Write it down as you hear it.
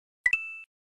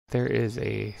There is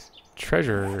a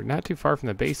treasure not too far from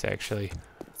the base, actually,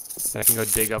 that I can go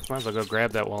dig up. Might as well go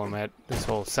grab that while I'm at this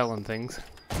whole selling things.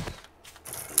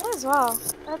 Might as well.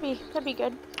 That'd be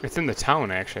good. It's in the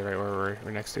town, actually, right where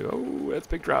we're next to. Oh, that's a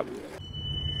big drop.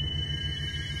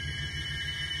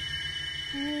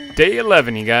 Day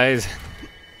 11, you guys.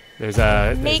 There's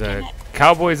a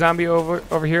cowboy zombie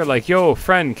over here. Like, yo,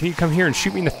 friend, can you come here and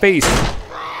shoot me in the face?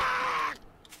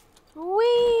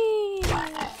 Whee!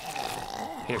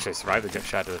 He actually survived the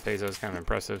shot to the face. That was kind of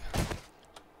impressive.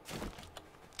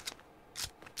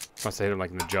 Must have hit him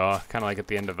like in the jaw, kind of like at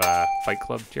the end of Fight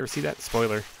Club. Did you ever see that?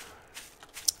 Spoiler.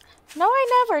 No,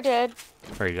 I never did.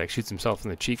 Where he like shoots himself in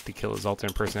the cheek to kill his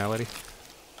alternate personality.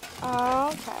 Oh,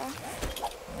 okay.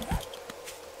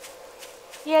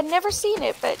 Yeah, never seen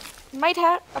it, but I might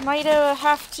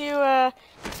have to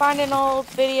find an old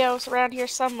video around here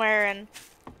somewhere and,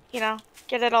 you know,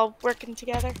 get it all working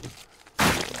together.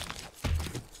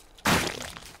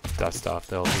 Dust off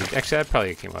the old DVD. Actually, that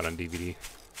probably came out on DVD.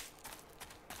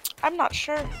 I'm not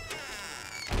sure.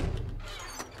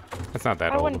 That's not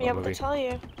that old. I wouldn't be able movie. to tell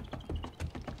you.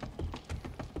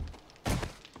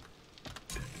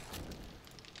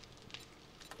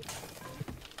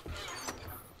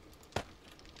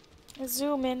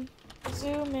 Zoom in.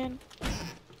 Zoom in.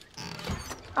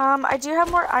 I do have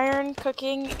more iron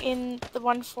cooking in the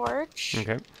one forge.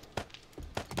 Okay.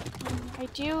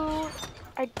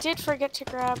 I did forget to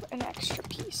grab an extra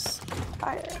piece of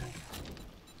iron.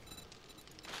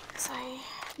 So I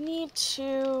need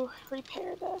to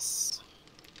repair this.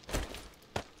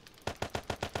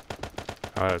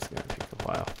 Oh, that's gonna take a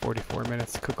while. 44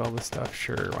 minutes to cook all this stuff.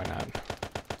 Sure, why not?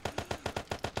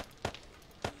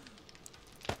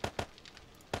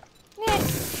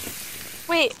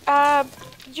 Wait,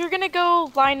 you're gonna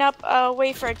go line up a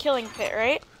way for a killing pit,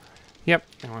 right? Yep.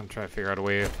 I want to try to figure out a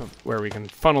way where we can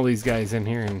funnel these guys in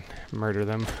here and murder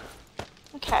them.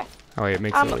 Okay. Oh wait, it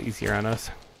makes it a little easier on us.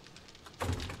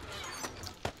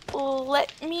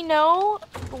 Let me know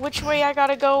which way I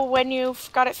gotta go when you've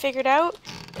got it figured out,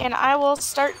 and I will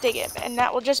start digging, and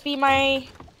that will just be my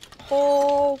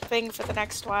whole thing for the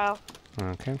next while.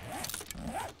 Okay.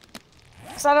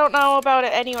 Because I don't know about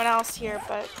anyone else here,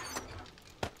 but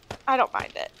I don't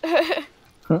mind it.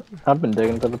 I've been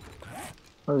digging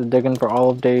I was digging for all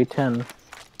of day 10.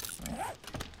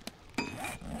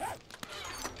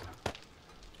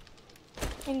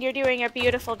 And you're doing a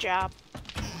beautiful job.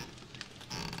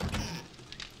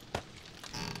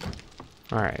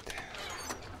 Alright.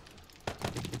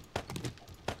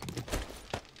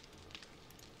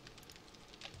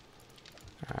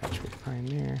 Alright, should be fine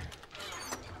there.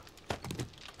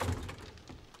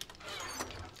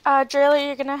 Drayla,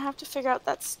 you're gonna have to figure out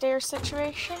that stair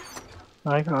situation.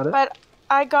 I got it. But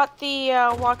I got the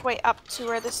walkway up to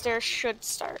where the stairs should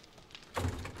start.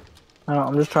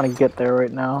 I'm just trying to get there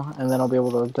right now, and then I'll be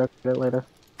able to decorate it later.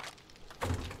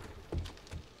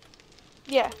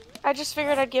 Yeah, I just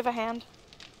figured I'd give a hand.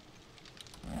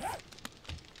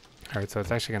 Alright, so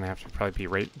it's actually going to have to probably be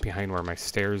right behind where my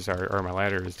stairs are, or my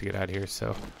ladder is to get out of here,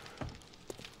 so...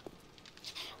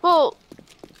 Well,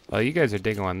 you guys are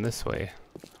digging one this way.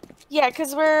 yeah,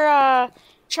 because we're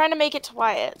trying to make it to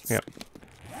Wyatt's. Yep.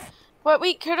 What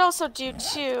we could also do,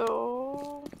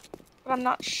 too... But I'm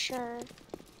not sure.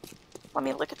 Let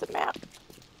me look at the map.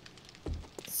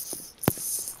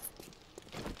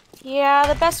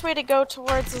 Yeah, the best way to go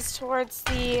towards is towards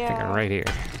the... Thinking right here.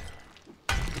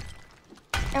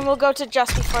 And we'll go to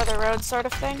just before the road sort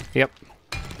of thing. Yep.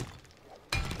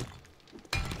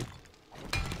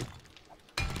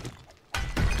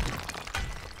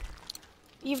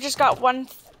 You've just got one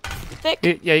thick?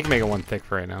 Yeah, you can make it one thick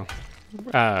for right now.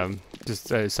 Just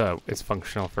so it's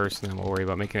functional first, and then we'll worry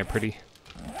about making it pretty.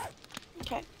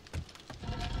 Okay.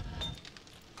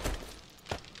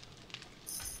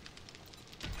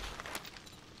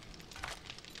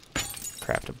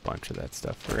 Craft a bunch of that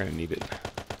stuff. We're gonna need it.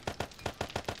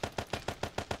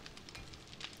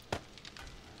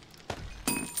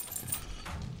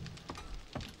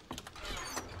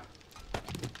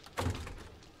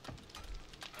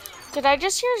 Did I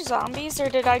just hear zombies,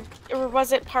 or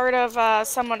was it part of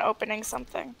someone opening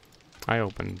something? I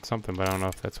opened something, but I don't know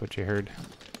if that's what you heard.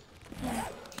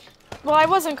 Well, I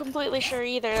wasn't completely sure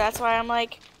either. That's why I'm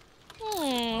like,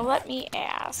 let me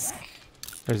ask.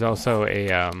 There's also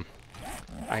a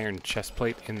iron chest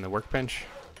plate in the workbench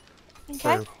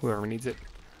Okay. for whoever needs it.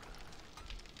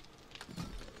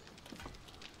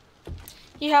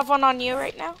 You have one on you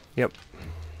right now? Yep.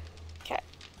 Okay.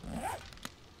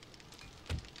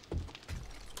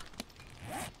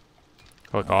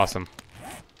 I look awesome.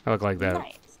 I look like that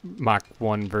Nice. Mach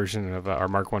 1 version of, or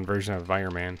Mark 1 version of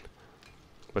Iron Man.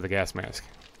 with a gas mask,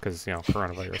 because you know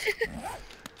coronavirus.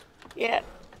 Yeah.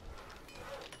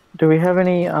 Do we have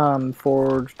any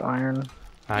forged iron?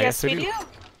 Yes, we do.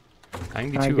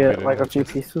 92 Can I of get it in like the a few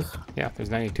chest. pieces? Yeah, there's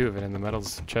 92 of it in the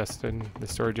metals chest in the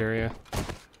storage area.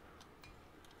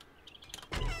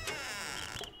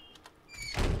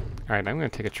 Alright, I'm going to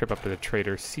take a trip up to the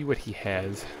trader, see what he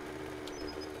has.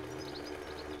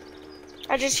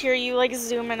 I just hear you like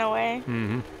zooming away.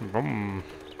 Mm-hmm. Boom.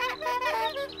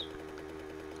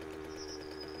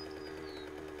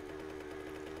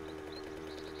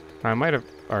 I might have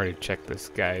already checked this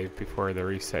guy before the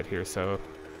reset here, so...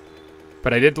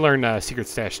 But I did learn Secret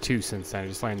Stash 2 since I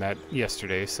just learned that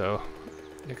yesterday, so...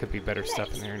 There could be better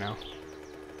stuff in there now.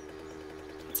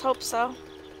 Let's hope so.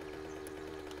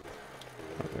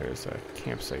 Oh, there's a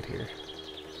campsite here.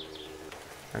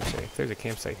 Actually, there's a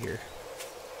campsite here.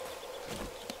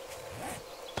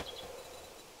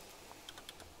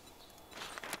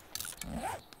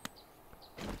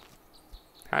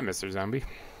 Hi, Mr. Zombie.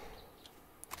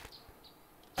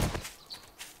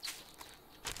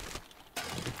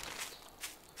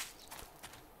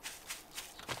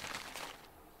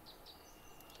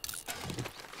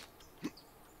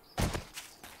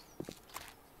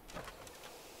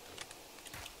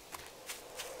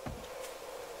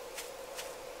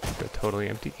 A totally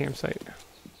empty campsite.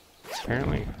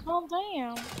 Apparently. Oh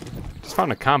damn. Just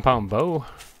found a compound bow.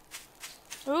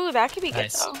 Ooh, that could be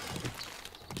Nice. good though.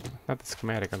 Not the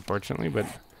schematic, unfortunately, but...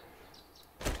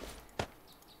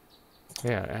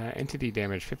 Yeah, entity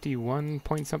damage, 51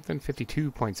 point something,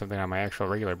 52 point something on my actual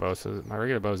regular bow, so my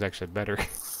regular bow is actually better.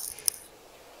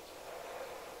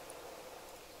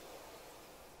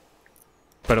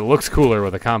 But it looks cooler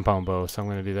with a compound bow, so I'm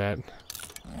going to do that.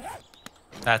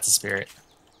 That's a spirit.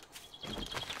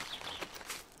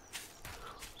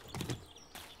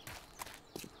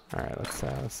 Alright,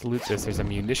 let's loot this. There's a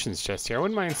munitions chest here. I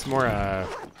wouldn't mind some more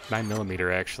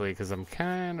 9mm actually, because I'm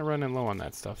kind of running low on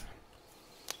that stuff.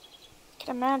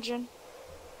 Can imagine.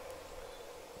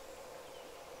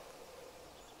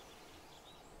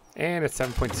 And it's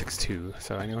 7.62,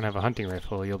 so anyone have a hunting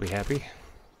rifle, you'll be happy.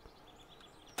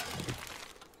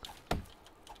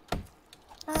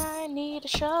 I need a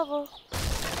shovel.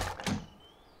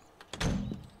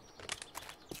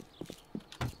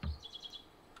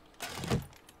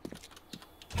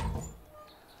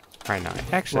 Alright, now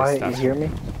I actually Wyatt, you stopped hear me?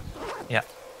 Yeah.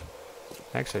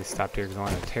 I actually stopped here because I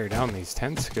want to tear down these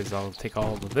tents, because I'll take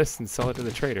all of this and sell it to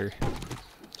the trader.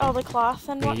 Oh, the cloth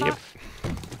and whatnot. Yep.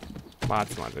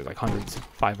 Lots and lots. There's like hundreds,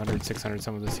 500, 600,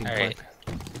 some of the seem All right.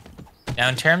 like. Now,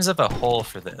 in terms of a hole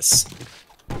for this,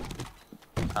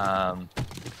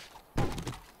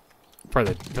 For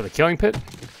the killing pit?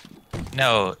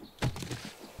 no.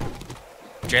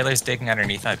 Drailer's digging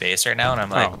underneath my base right now, and I'm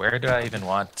like, Oh. where do I even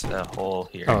want a hole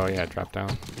here? Oh yeah, drop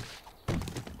down.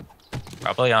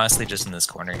 Probably, honestly, just in this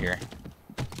corner here.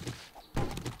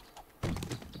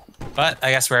 But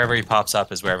I guess wherever he pops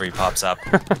up is wherever he pops up.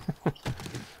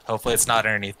 Hopefully it's not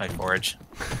underneath my forge.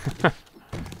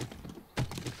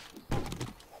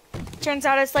 Turns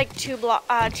out it's like two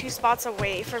spots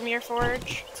away from your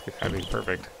forge. That'd be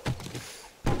perfect.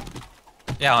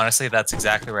 Yeah, honestly, that's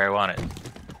exactly where I want it.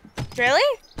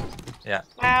 Really? Yeah.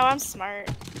 Wow, I'm smart.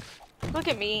 Look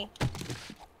at me.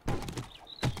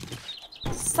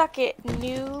 Suck it,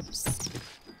 noobs.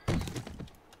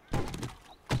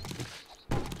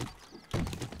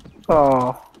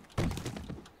 Oh,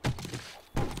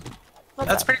 What's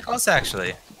That's up? pretty close,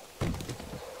 actually.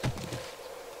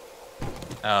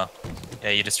 Oh. Yeah,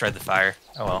 you destroyed the fire.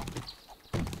 Oh well.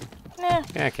 Nah.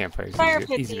 Yeah, campfire's Fire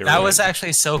easy, easy to pit. That ruin. was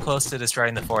actually so close to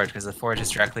destroying the forge, because the forge is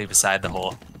directly beside the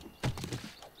hole.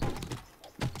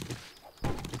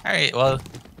 Alright, well,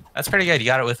 that's pretty good. You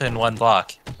got it within one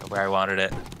block of where I wanted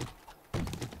it.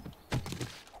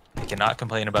 I cannot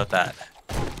complain about that.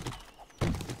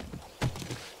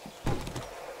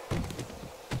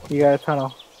 you got a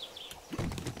tunnel.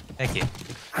 Thank you.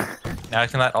 Now I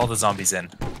can let all the zombies in.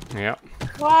 Yep.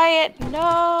 Wyatt,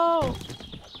 no!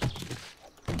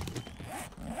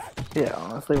 Yeah,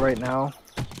 honestly, right now.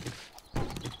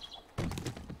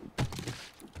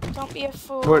 Don't be a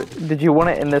fool. What, did you want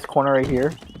it in this corner right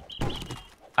here?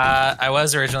 I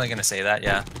was originally going to say that,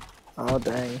 yeah. Oh,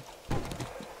 dang.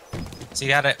 So you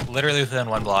got it literally within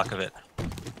one block of it.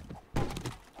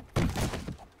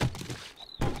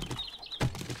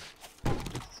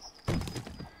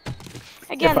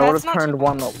 Again, If I would that's have not turned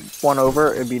one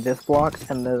over, it'd be this block,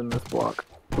 and then this block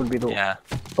would be the Yeah.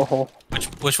 the hole.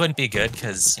 Which wouldn't be good,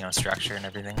 because, you know, structure and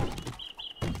everything.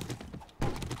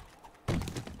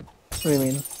 What do you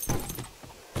mean?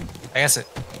 I guess it...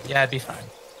 Yeah, it'd be fine.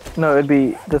 No, it'd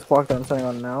be this block that I'm sitting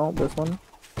on now. This one.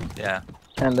 Yeah.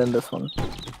 And then this one.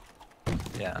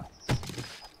 Yeah.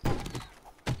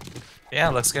 Yeah,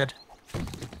 looks good.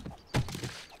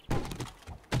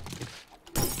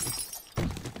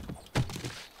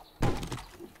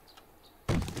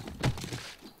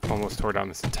 Almost tore down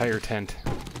this entire tent.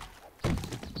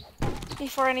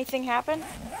 Before anything happened?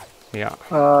 Yeah.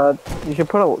 You should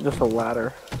put just a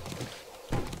ladder.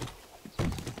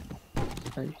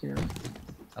 Right here.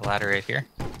 A ladder right here.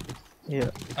 Yeah.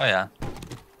 Oh yeah.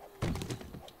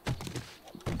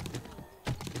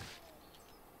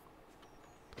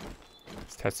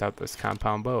 Let's test out this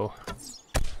compound bow.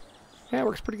 Yeah, it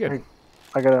works pretty good.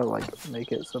 I gotta like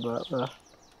make it so that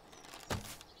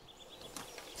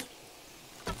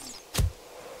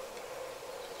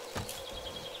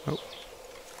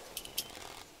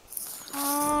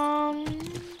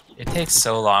It takes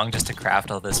so long just to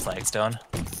craft all this flagstone.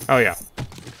 Oh yeah.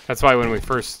 That's why when we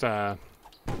first got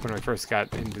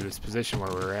into this position where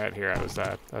we were at here,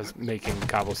 I was making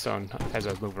cobblestone as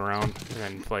I was moving around, and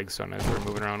then flagstone as we were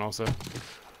moving around also.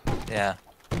 Yeah.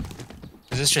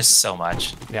 There's just so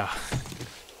much. Yeah.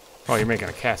 Well, you're making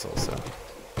a castle, so.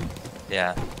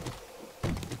 Yeah.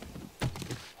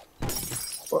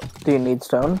 Do you need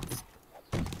stone?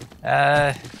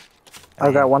 I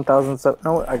got 1,000.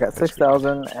 No, I got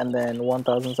 6,000 and then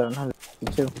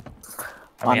 1,752.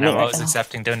 I mean, I'm always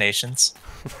accepting donations.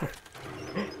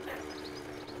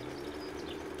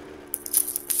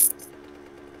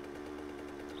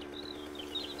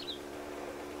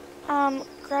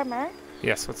 GReimer,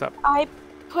 Yes, what's up? I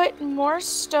put more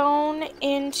stone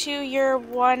into your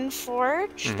one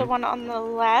forge, the one on the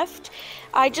left.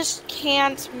 I just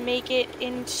can't make it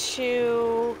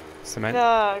into Cement?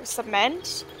 the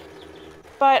cement.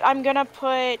 But I'm gonna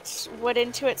put wood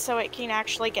into it so it can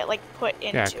actually get like put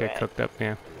into Yeah, it. get cooked up,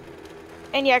 yeah.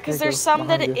 And yeah, because There you there's go, some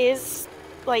that behind it you. is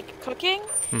like cooking,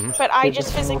 Mhm. but I Take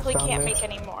just this one physically down can't there. make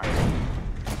any more.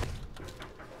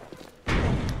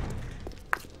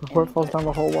 Before it falls down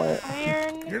the hole, Wyatt.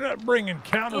 Iron. You're not bringing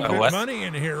counterfeit what? money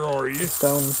in here, are you?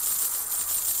 Stone.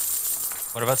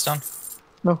 What about stone?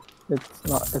 No, it's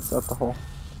not. It's at the hole.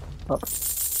 Up. Oh.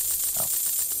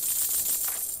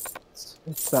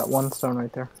 It's that one stone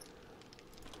right there.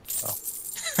 Oh.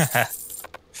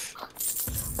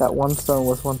 That one stone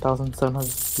was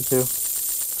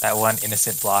 1,752. That one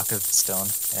innocent block of stone.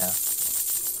 Yeah.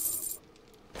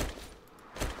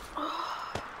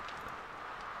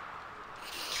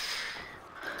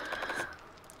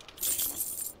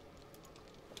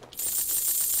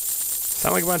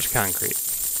 Sound like a bunch of concrete.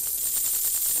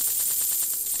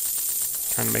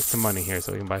 Trying to make some money here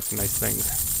so we can buy some nice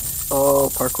things. Oh,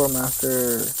 parkour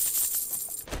master.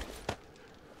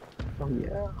 Oh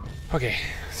yeah. Okay,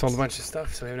 sold a bunch of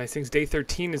stuff, so we have nice things. Day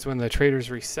 13 is when the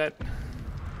traders reset.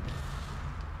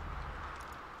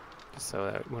 So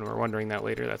that when we're wondering that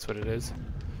later, that's what it is.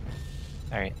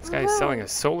 Alright. This guy's selling a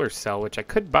solar cell, which I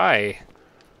could buy,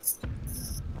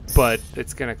 but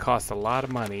it's going to cost a lot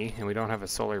of money, and we don't have a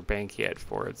solar bank yet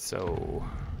for it, so...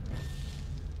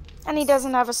 And he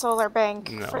doesn't have a solar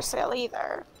bank No. for sale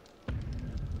either.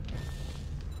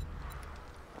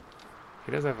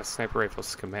 He does have a sniper rifle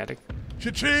schematic.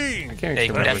 Cha-ching! I can't Yeah, you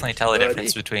remember. can definitely tell the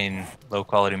difference between low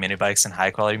quality mini bikes and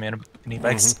high quality mini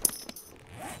bikes.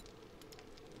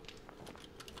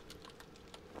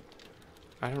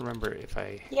 I don't remember if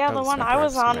I... Yeah, know the one sniper I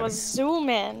was rifle on schematic. was zoom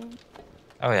in.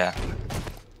 Oh yeah.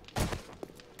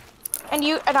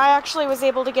 And I actually was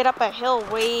able to get up a hill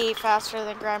way faster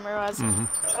than GReimer was. Mhm.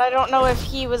 But I don't know if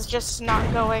he was just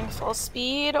not going full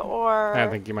speed or... I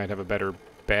think you might have a better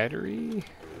battery.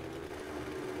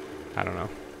 I don't know.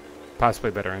 Possibly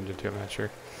a better engine too, I'm not sure.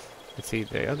 Let's see,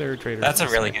 the other trader... That's a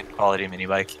really good quality mini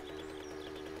bike.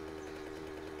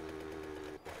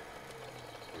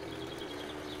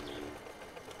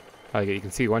 You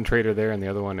can see one trader there and the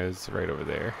other one is right over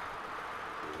there.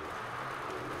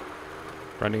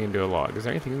 Running into a log. Is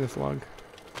there anything in this log?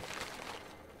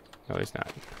 No, there's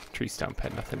not. Tree stump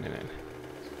had nothing in it.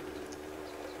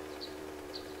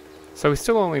 So we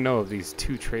still only know of these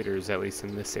two traders, at least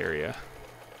in this area.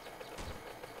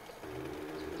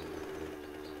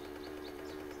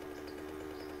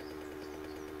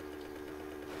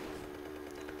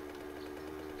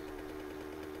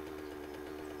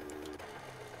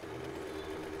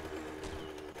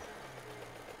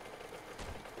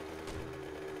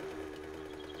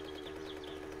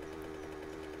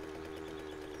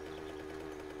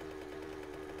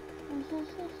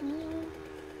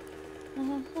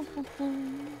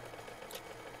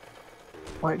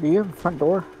 Wait, do you have a front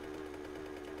door?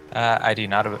 I do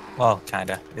not. Well,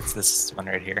 kinda. It's this one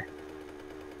right here.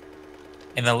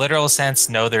 In the literal sense,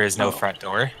 no, there is no front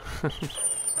door.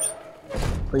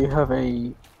 Or you have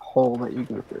a hole that you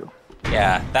go through.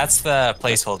 Yeah, that's the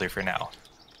placeholder for now.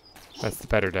 That's the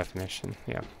better definition.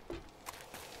 Yeah.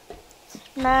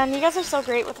 Man, you guys are so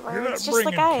great with You're words, not just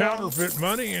bringing like I am. counterfeit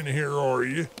money in here, are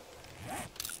you?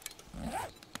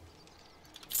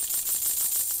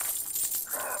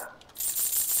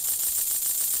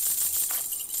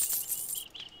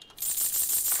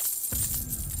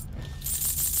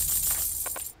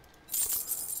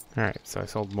 All right, so I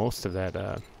sold most of that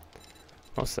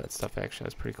stuff. Actually,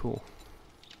 that's pretty cool.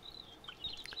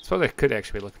 I suppose I could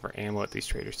actually be looking for ammo at these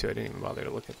traders too. I didn't even bother to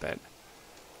look at that.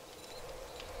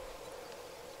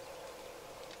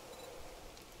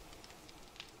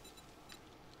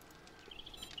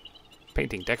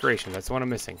 Painting, decoration. That's the one I'm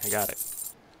missing. I got it.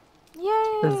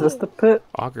 Yay! Is this the pit?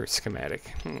 Auger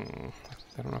schematic. I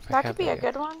don't know if I That have could be that a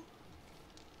yet. good one.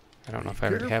 I don't know if I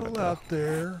already have it Careful though. out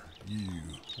there. You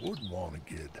wouldn't want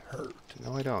to get hurt.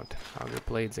 No, I don't. Auger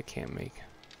blades I can't make.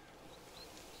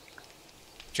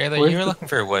 Jayla, Where's you were the- looking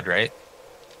for wood, right?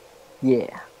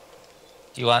 Yeah.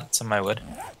 Do you want some of my wood?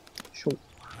 Sure.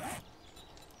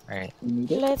 Alright. You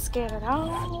need it? Let's get it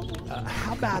on.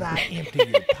 How about I empty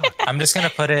your pocket? I'm just gonna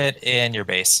put it in your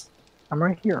base. I'm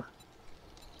right here.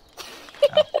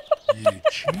 You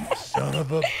cheap son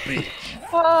of a bitch.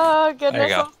 Oh goodness,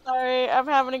 go. I'm sorry. I'm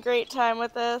having a great time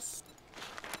with this.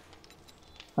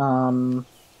 Gunsmithing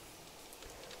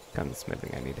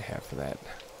I need to have for that.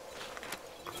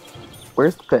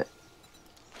 Where's the pit?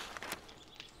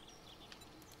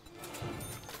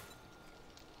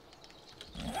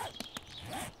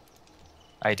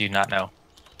 I do not know.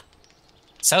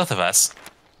 South of us.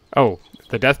 Oh,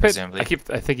 the death pit? Presumably.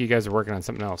 I think you guys are working on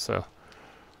something else, so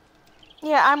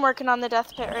Yeah, I'm working on the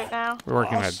death pit right now. we're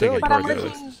working I'll on sell digging you But I'm towards it.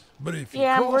 working, But if you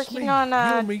Yeah, I'm cross working me, on,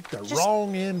 you'll meet the just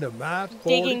wrong end of my 44.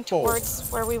 digging towards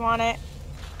where we want it.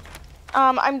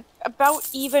 I'm about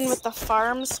even with the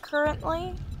farms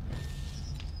currently.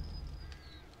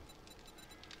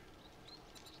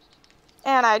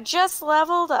 And I just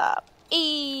leveled up.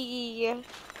 Eee.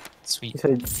 Sweet. You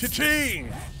said, Cha-ching!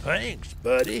 Thanks,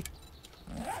 buddy.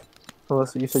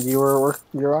 Melissa, you said you're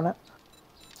on it?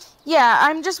 Yeah,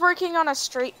 I'm just working on a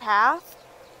straight path.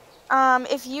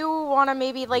 If you want to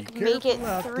maybe like make it careful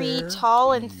out 3 there.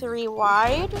 tall and 3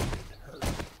 wide.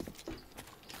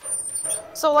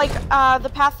 So like the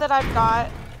path that I've got.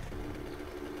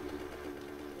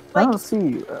 I don't Like, see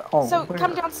you. Oh, so where?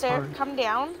 come downstairs, Sorry. come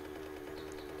down.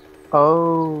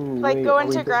 Oh, Like wait, go are we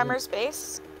into digging- Greimer's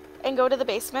base and go to the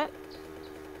basement.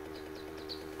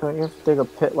 Don't you have to dig a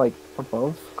pit like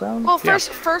above ground? Well, Yeah.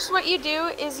 first what you do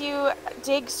is you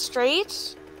dig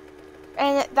straight,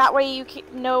 and that way you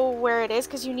know where it is,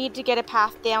 because you need to get a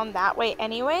path down that way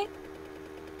anyway.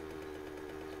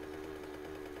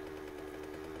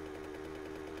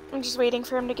 I'm just waiting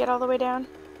for him to get all the way down.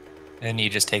 And you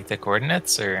just take the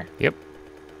coordinates, or Yep.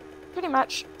 Pretty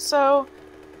much. So,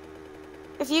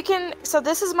 if you can, so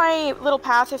this is my little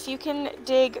path. If you can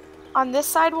dig on this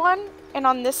side one and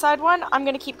on this side one, I'm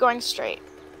gonna keep going straight.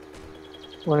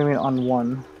 What do you mean on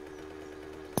one?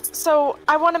 So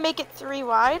I want to make it 3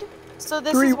 wide. So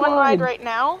this 3 is 1 wide wide. right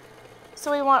now.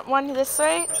 So we want 1 this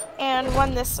way and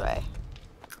 1 this way.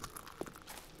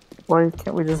 Why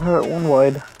can't we just have it 1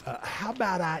 wide? How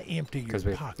about I empty your Because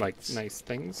we pockets? like nice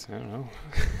things. I don't know.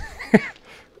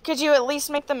 Could you at least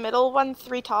make the middle one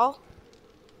 3 tall?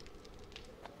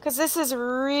 Because this is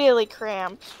really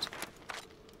cramped.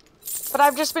 But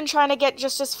I've just been trying to get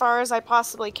just as far as I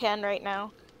possibly can right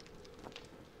now.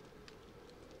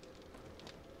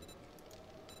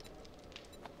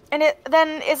 And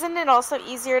then isn't it also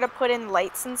easier to put in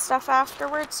lights and stuff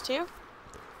afterwards too?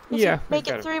 If Yeah, you make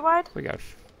we've it got 3 wide? We got.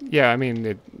 Yeah, I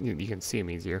mean, you can see them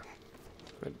easier.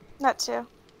 That too.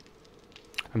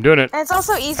 I'm doing it. And it's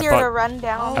also easier bought- to run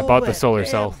down. I bought the solar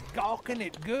cell. Gawking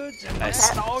at goods and Nice.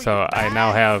 that's all So you I buy?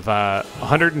 now have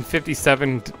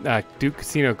 157 Duke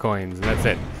Casino coins, and that's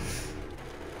it.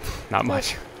 Not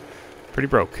much. Pretty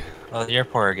broke. well, you're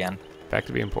poor again. Back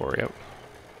to being poor. Yep.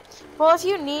 Well, if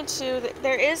you need to,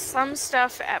 there is some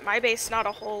stuff at my base, not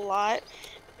a whole lot.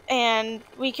 And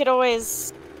we could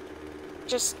always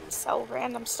just sell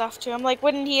random stuff to him. Like,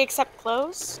 wouldn't he accept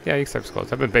clothes? Yeah, he accepts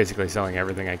clothes. I've been basically selling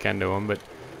everything I can to him, but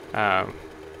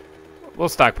we'll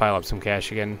stockpile up some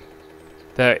cash again.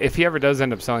 If he ever does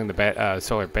end up selling the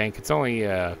solar bank, it's only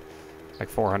like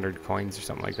 400 coins or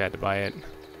something like that to buy it.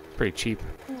 Pretty cheap.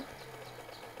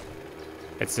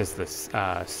 It's just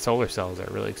the solar cells are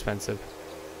really expensive.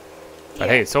 But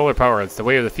Yeah. hey, solar power, it's the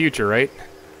way of the future, right?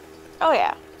 Oh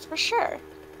yeah, for sure.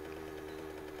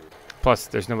 Plus,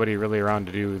 there's nobody really around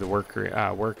to do the work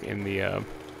in the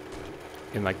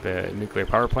in like the nuclear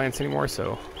power plants anymore,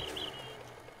 so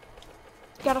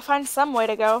Gotta find some way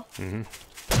to go. Mm-hmm.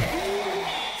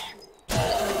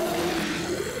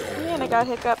 Man, I got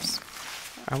hiccups.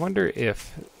 I wonder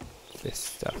if this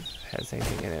stuff has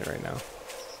anything in it right now.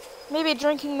 Maybe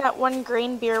drinking that one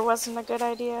grain beer wasn't a good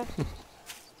idea.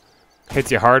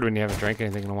 Hits you hard when you haven't drank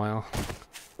anything in a while.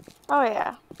 Oh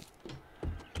yeah.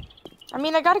 I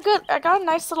mean, I got a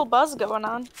nice little buzz going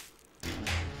on.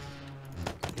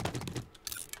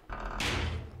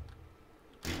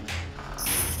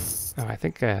 Oh, I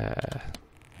think, yeah,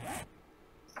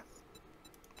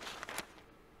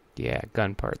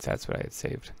 gun parts, that's what I had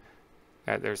saved.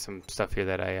 There's some stuff here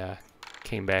that I,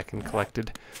 came back and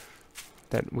collected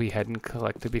that we hadn't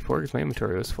collected before because my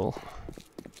inventory was full.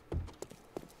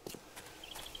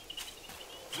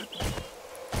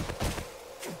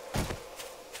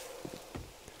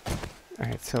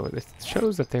 Alright, so this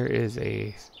shows that there is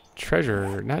a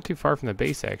treasure not too far from the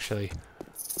base, actually,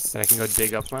 that I can go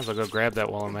dig up. Might as well go grab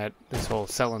that while I'm at this whole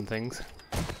selling things.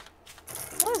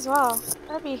 Might as well.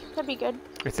 That'd be good.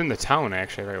 It's in the town,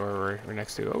 actually, right where we're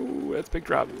next to. Oh, that's a big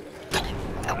drop.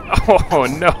 Oh,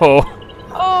 no.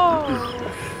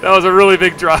 Oh! That was a really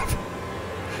big drop.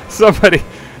 Somebody,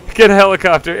 get a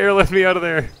helicopter. Airlift me out of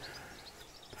there.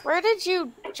 Where did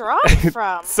you drop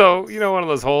from? So, you know one of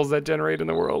those holes that generate in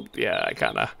the world? Yeah, I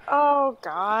kind of Oh,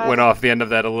 God. went off the end of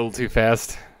that a little too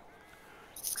fast.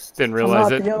 Didn't realize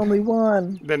I'm it. not the only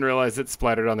one. Didn't realize it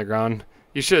splattered on the ground.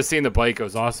 You should have seen the bike. It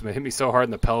was awesome. It hit me so hard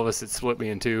in the pelvis, it split me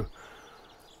in two.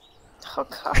 Oh,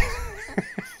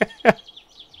 God.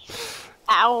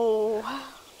 Ow.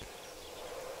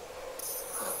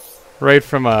 Right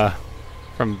from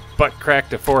butt crack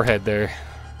to forehead there.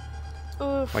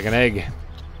 Oof. Like an egg.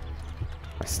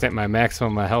 My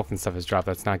maximum health and stuff has dropped.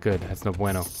 That's not good. That's no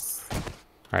bueno.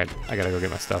 Alright, I gotta go get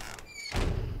my stuff.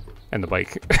 And the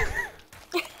bike.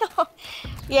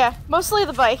 Yeah, mostly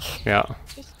the bike. Yeah.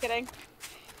 Just kidding.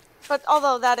 But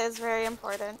although that is very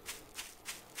important.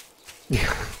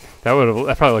 Yeah.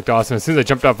 That probably looked awesome. As soon as I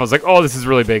jumped off, I was like, oh, this is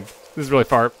really big. This is really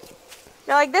far.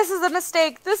 You're like, this is a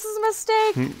mistake. This is a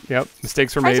mistake. Yep,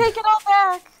 mistakes were I made. take it all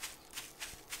back.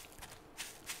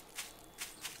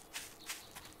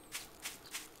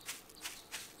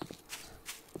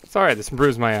 It's alright, this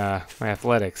improves my my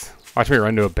athletics. Watch me run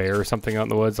into a bear or something out in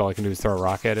the woods, all I can do is throw a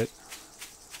rock at it.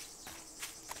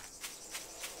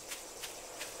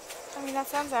 I mean, that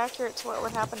sounds accurate to what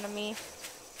would happen to me.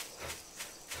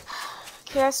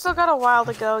 Okay, I still got a while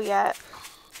to go yet.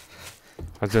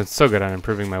 I was doing so good on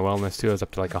improving my wellness too. I was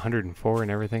up to like 104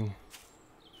 and everything.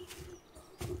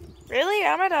 Really?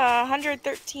 I'm at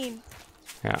 113.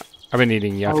 Yeah, I've been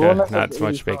eating well, yucca, that's not like so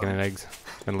much 85. bacon and eggs.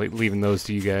 Been leaving those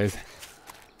to you guys.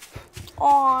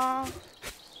 Aww.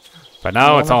 But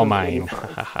now it's all Well, mine.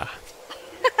 that's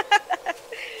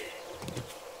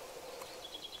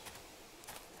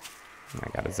I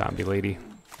got a zombie lady.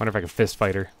 Wonder if I can fist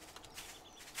fight her.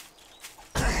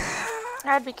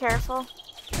 I'd be careful.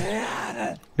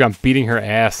 Yeah, I'm beating her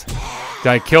ass.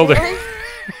 I killed her. Really?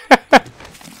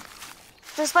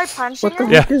 Just by punching What the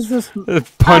her? Yeah. heck is this?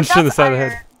 Punched in the That's side of the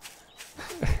iron.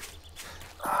 head.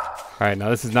 Alright, now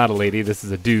this is not a lady, this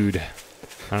is a dude.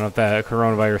 I don't know if that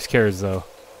coronavirus cares though.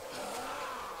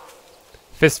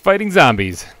 Fist fighting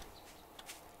zombies.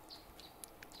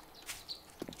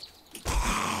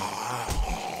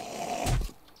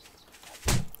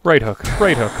 Right hook,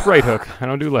 right hook, right hook. I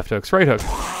don't do left hooks, right hook.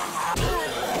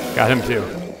 Got him too.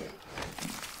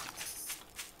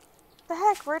 The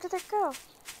heck? Where did it go?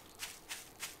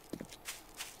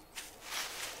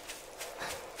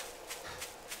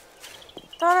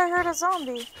 Thought I heard a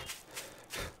zombie.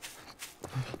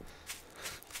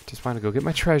 Just wanted to go get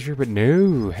my treasure, but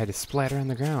no, had to splatter on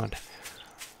the ground.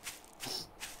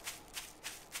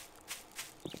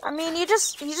 I mean, you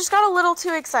just got a little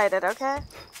too excited, okay?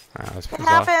 That was It pretty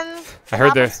awesome. happens. I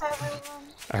heard It happens to everyone.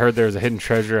 I heard there was a hidden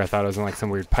treasure. I thought it was in like some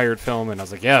weird pirate film, and I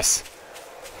was like, yes.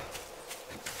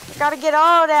 Gotta get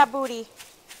all that booty.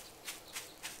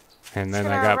 And Just then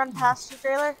gonna I got run past you,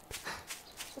 trailer,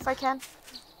 if I can.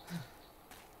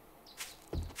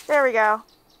 There we go.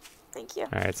 Thank you.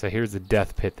 Alright, so here's the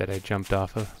death pit that I jumped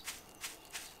off of.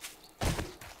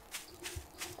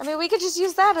 I mean, we could just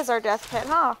use that as our death pit,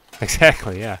 huh?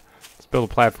 Exactly, yeah. Let's build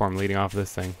a platform leading off of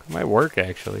this thing. It might work,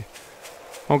 actually.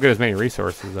 Won't get as many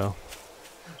resources, though.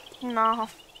 No.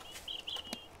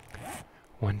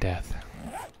 One death.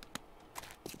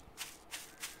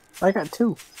 I got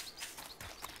 2.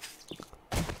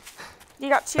 You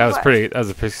got 2 That was what? pretty. That was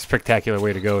a pretty spectacular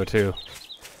way to go, too.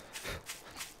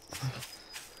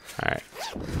 Alright.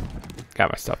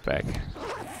 Got my stuff back.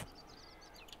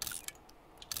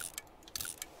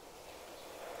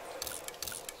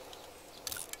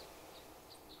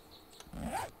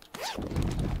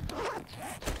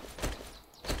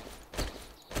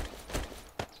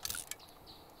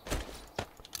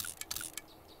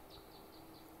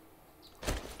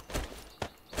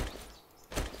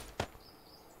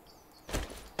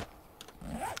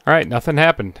 All right, nothing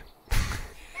happened.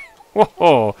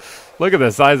 Whoa! Look at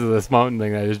the size of this mountain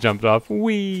thing that I just jumped off.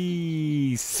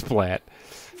 Whee! Splat.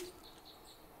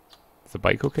 Is the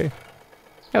bike okay?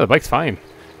 Yeah, the bike's fine.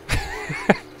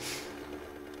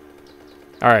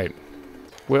 All right.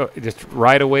 We'll just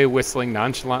ride away whistling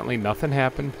nonchalantly. Nothing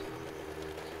happened.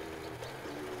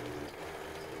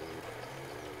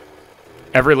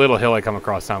 Every little hill I come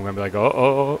across now, I'm going to be like, oh,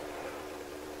 oh, oh.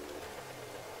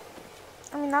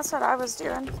 I mean, that's what I was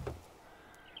doing.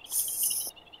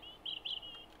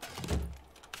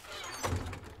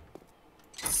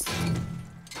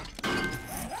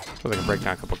 So they can break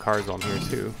down a couple cars while I'm here,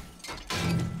 too.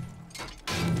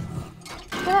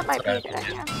 That might be a good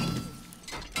idea.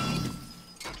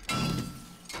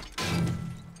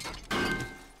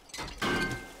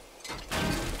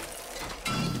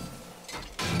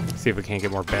 See if we can't get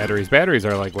more batteries. Batteries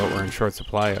are like what we're in short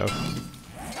supply of.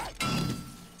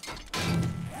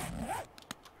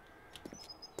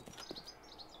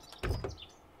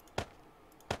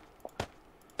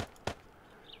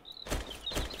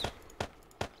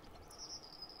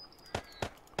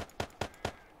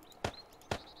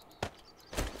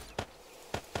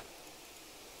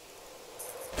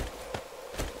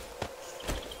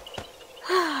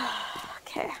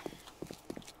 Okay.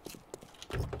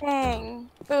 Bang,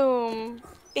 boom,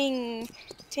 bing,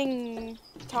 ting,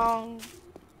 tong.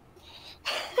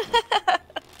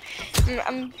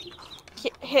 I'm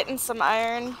hitting some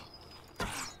iron.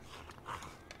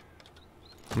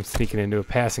 I'm sneaking into a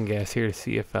passing gas here to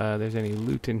see if there's any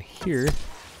loot in here.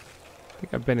 I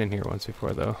think I've been in here once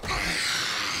before, though.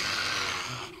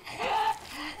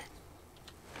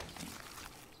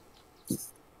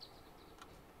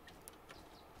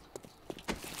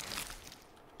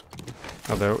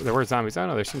 Oh, there were zombies. I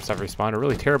know there's some stuff respawned. A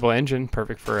really terrible engine,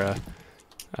 perfect for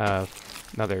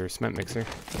another cement mixer.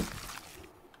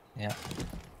 Yeah.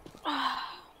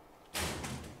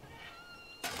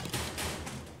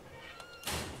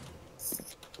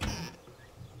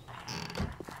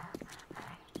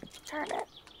 Turn it.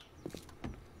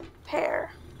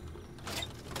 Pear.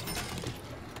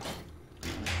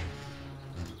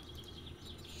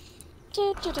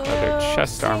 Their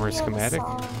chest armor schematic.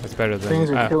 That's better than. Things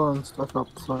are killing stuff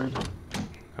outside.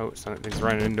 Oh, something's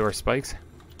running into our spikes.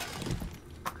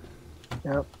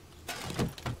 Yep.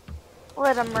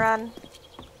 Let them run.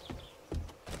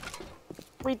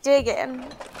 We dig in.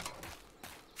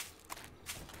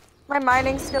 My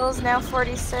mining skill is now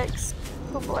 46.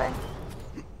 Oh boy.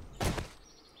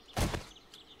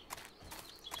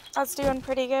 That's doing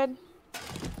pretty good.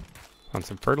 On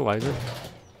some fertilizer.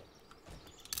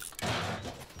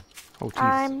 Oh, jeez.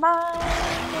 I'm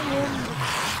mining in the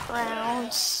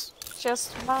ground.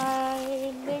 Just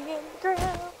mining in the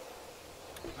ground.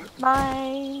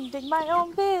 Minding my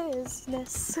own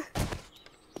business.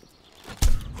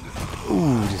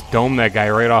 Ooh, just domed that guy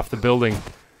right off the building.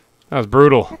 That was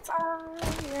brutal. It's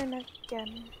iron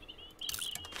again.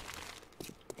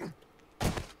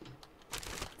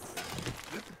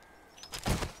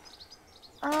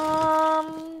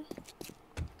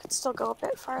 Could still go a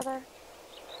bit farther.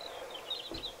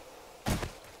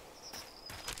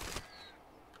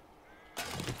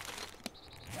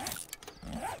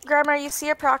 GReimer, you see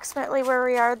approximately where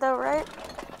we are, though, right?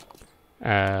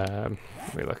 Let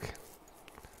me look.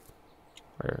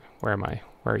 Where am I?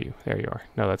 Where are you? There you are.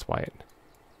 No, that's Wyatt.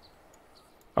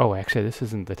 Oh, actually, this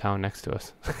isn't the town next to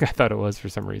us. I thought it was for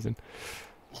some reason.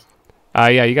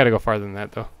 Yeah, you got to go farther than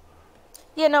that, though.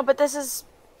 Yeah, no, but this is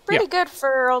pretty good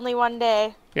for only one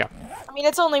day. Yeah. I mean,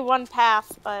 it's only one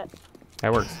path, but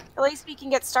That works. at least we can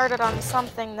get started on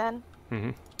something then.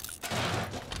 Mm-hmm.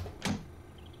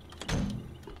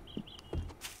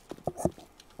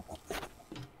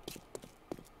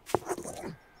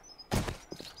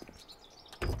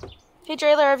 Hey,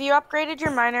 Drailer, have you upgraded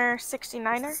your miner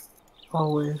 69er?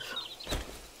 Always.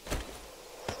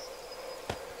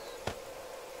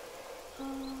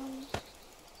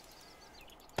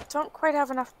 Don't quite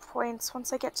have enough points.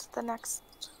 Once I get to the next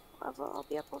level, I'll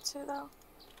be able to, though.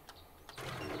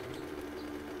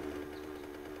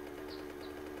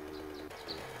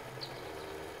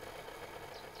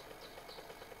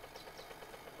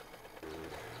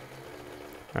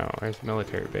 Oh, there's a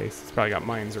military base. It's probably got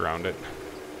mines around it.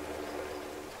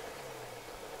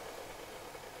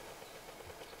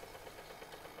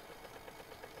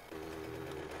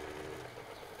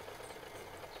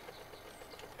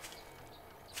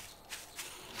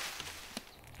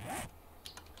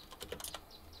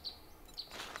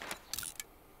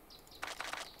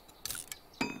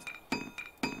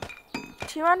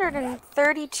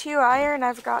 $232 iron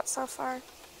I've got so far.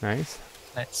 Nice.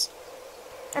 Nice.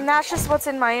 And that's just what's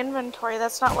in my inventory.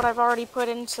 That's not what I've already put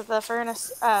into the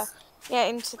furnace. Yeah,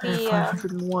 into the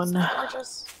 501.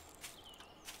 forges.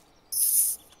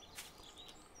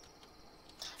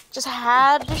 Just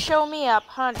had to show me up,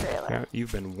 huh, Drailer? Yeah,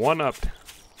 you've been one-upped.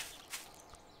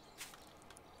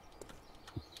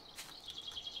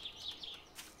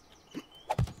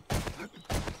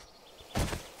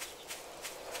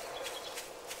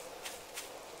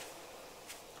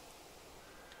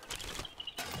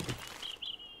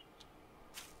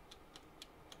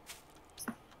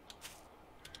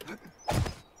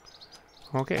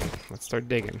 Okay, let's start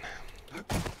digging.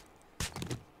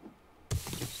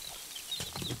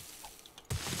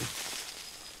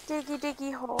 Diggy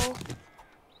diggy hole.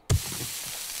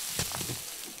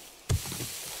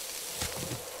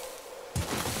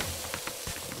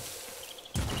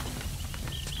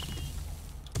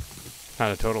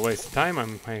 Not a total waste of time.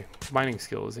 My mining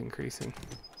skill is increasing.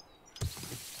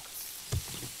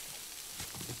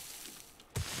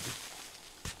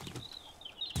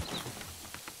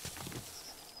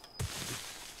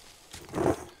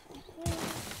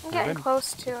 I'm getting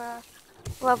close to a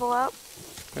level up.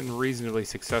 Been reasonably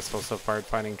successful so far at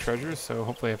finding treasures, so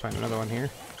hopefully I find another one here.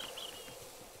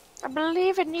 I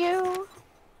believe in you.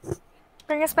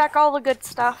 Bring us back all the good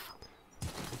stuff.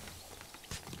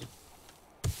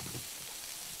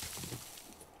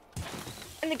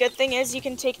 And the good thing is you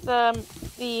can take the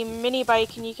mini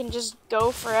bike and you can just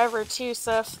go forever too.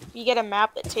 So if you get a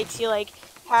map that takes you like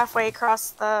halfway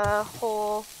across the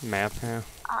whole Map, yeah.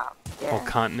 yeah. Whole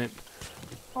continent.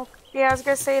 Well, yeah, I was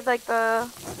gonna say like the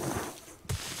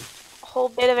whole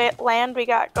bit of it land we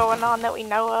got going on that we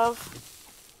know of.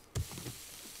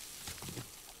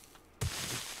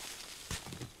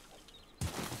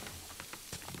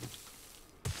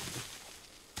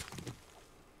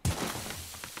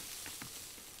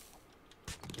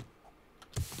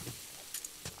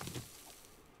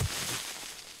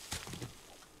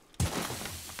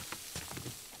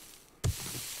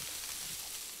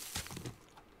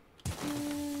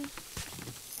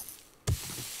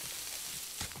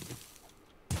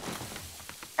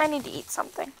 I need to eat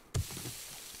something.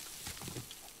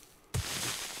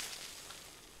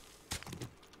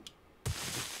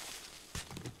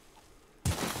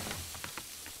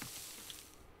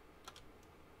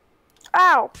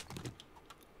 Ow!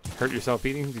 Hurt yourself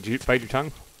eating? Did you bite your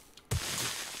tongue?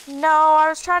 No, I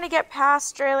was trying to get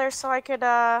past Drailer so I could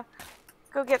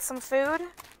go get some food.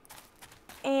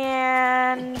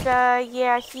 And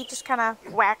yeah, he just kind of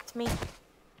whacked me.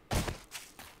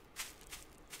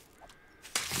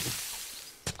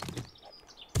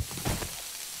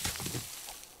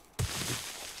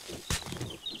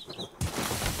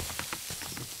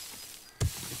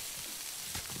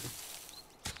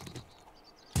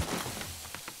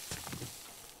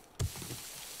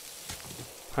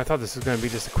 I thought this was going to be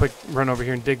just a quick run over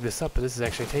here and dig this up, but this is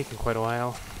actually taking quite a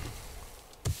while.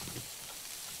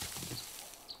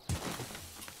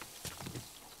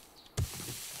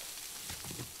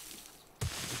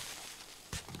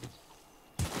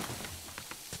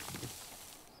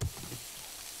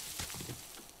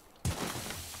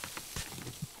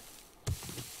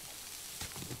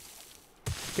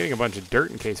 Getting a bunch of dirt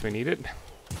in case we need it.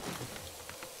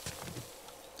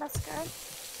 That's good.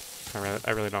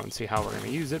 I really don't see how we're going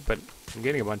to use it, but I'm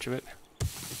getting a bunch of it.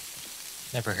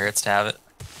 Never hurts to have it.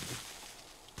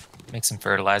 Make some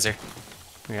fertilizer.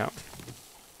 Yeah.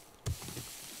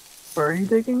 Where are you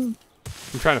digging?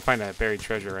 I'm trying to find that buried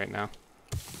treasure right now.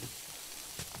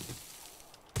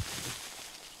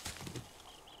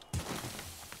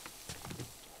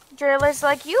 Drailer's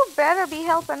like, you better be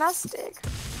helping us dig.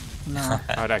 No.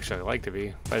 I would actually like to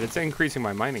be, but it's increasing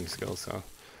my mining skills, so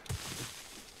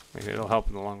maybe it'll help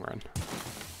in the long run.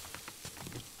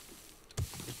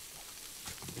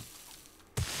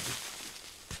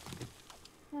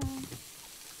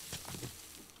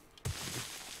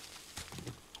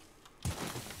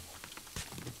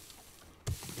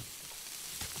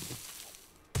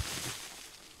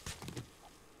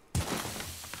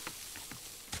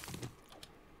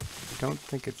 I don't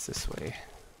think it's this way.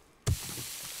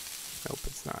 Nope,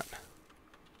 it's not.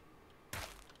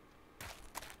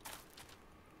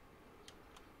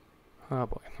 Oh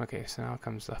boy. Okay, so now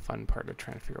comes the fun part of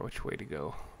trying to figure out which way to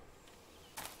go.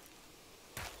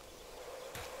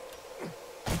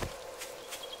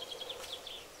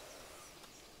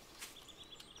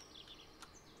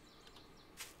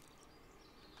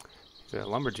 There's a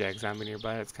lumberjack zombie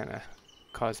nearby. That's kind of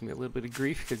caused me a little bit of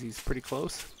grief because he's pretty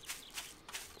close.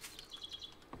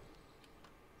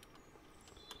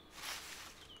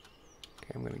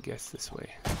 Okay, I'm gonna guess this way.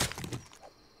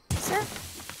 Sir?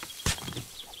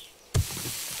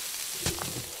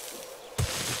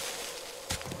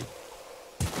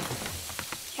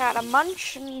 Gotta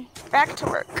munch and back to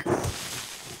work.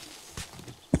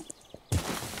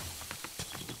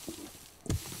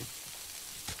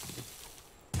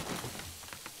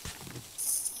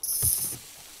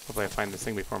 Hopefully I find this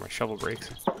thing before my shovel breaks.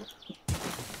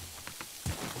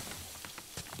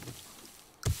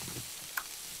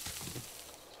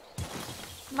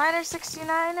 Miner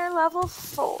 69 or level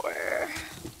 4.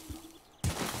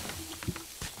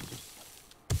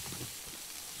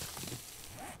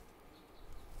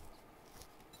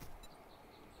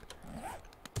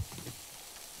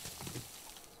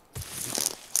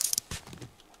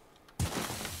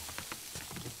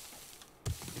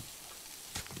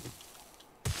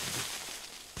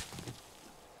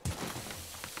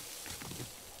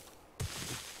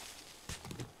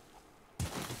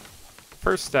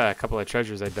 First couple of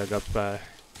treasures I dug up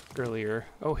earlier.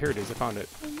 Oh, here it is. I found it.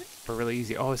 But really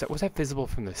easy. Oh, was that visible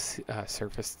from the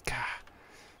surface? God.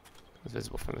 It was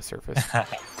visible from the surface.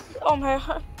 Oh my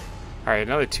god. Alright,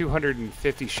 another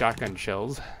 250 shotgun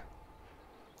shells.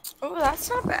 Oh, that's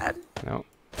not bad. No.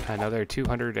 Another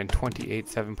 228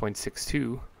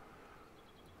 7.62.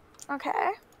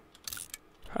 Okay.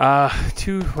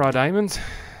 2 raw diamonds.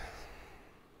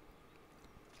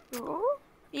 Ooh.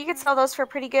 You could sell those for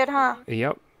pretty good, huh?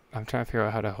 Yep. I'm trying to figure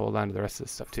out how to hold on to the rest of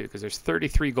this stuff too, because there's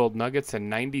 33 gold nuggets and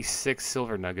 96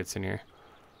 silver nuggets in here.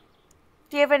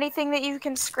 Do you have anything that you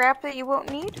can scrap that you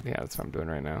won't need? Yeah, that's what I'm doing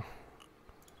right now.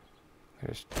 I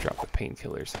just drop the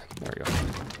painkillers. There we go.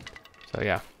 So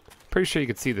yeah, pretty sure you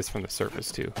could see this from the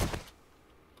surface too.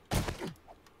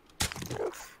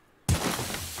 Oof.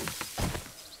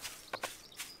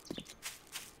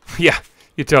 Yeah,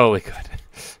 you totally could.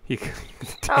 You could.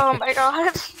 Oh my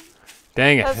god.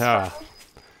 Dang it. That's funny.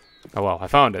 Oh well, I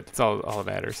found it. That's all that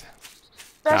matters.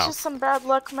 That's Now, just some bad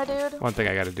luck, my dude. one thing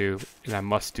I gotta do, and I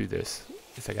must do this,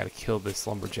 is I gotta kill this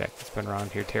lumberjack that's been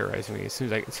around here terrorizing me. As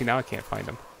soon as I see, now I can't find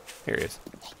him. Here he is.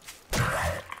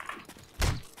 I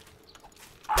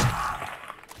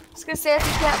was gonna say, if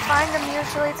you can't find him,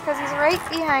 usually it's because he's right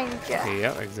behind you.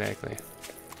 Yeah, exactly.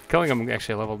 Killing him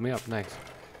actually leveled me up. Nice.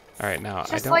 All right, now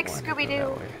Just I don't like want to go Scooby-Doo.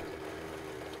 that way.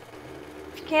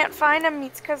 If you can't find him,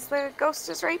 it's because the ghost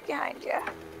is right behind you.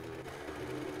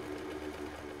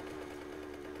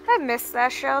 I miss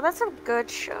that show. That's a good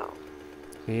show.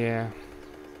 Yeah.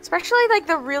 Especially like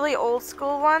the really old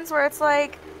school ones where it's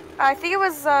like, I think it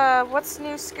was, What's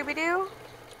New Scooby-Doo?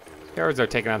 The others are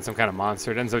taking on some kind of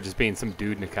monster. It ends up just being some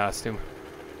dude in a costume.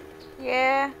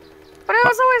 Yeah. But it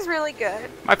was always really good.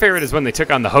 My favorite is when they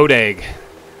took on the Hodag,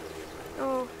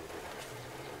 Ooh.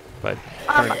 but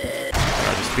I'll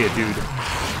just be a dude.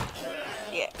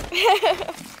 Yeah.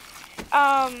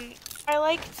 I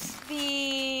liked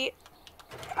the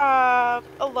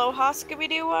Aloha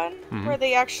Scooby-Doo one, where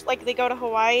they actually, like, they go to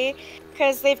Hawaii,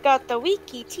 because they've got the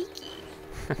Wiki Tiki.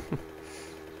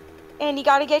 And you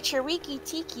gotta get your Wiki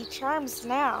Tiki charms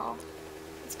now.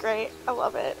 It's great. I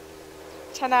love it.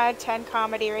 10 out of 10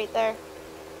 comedy right there.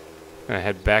 I'm gonna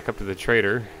head back up to the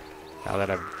trader, now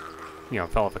that I've,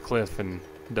 fell off a cliff and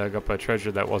dug up a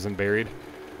treasure that wasn't buried.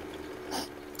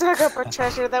 Dug up a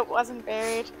treasure that wasn't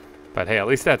buried. But hey, at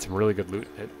least that's some really good loot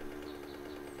in it.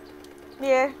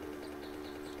 Yeah.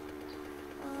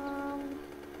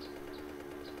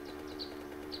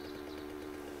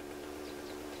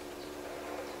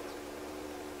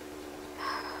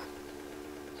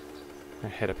 I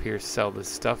head up here, sell this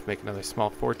stuff, make another small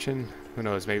fortune. Who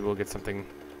knows? Maybe we'll get something,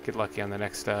 get lucky on the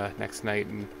next night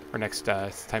or next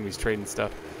time he's trading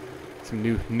stuff. Some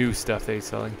new stuff that he's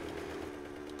selling.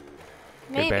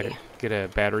 Maybe. Get a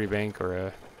battery bank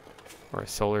or a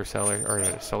solar seller or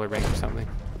a solar bank or something.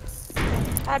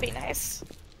 That'd be nice.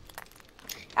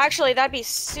 Actually, that'd be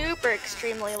super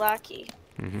extremely lucky.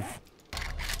 Mm-hmm.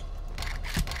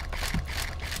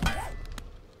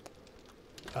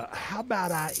 How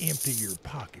about I empty your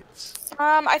pockets?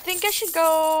 I think I should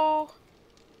go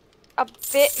a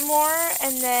bit more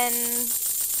and then,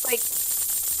 like,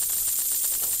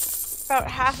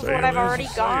 about half of what I've already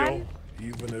gone.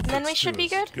 Even if And then we should be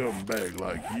good? Scumbag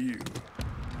like you.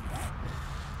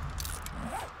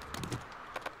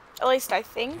 At least I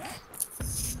think.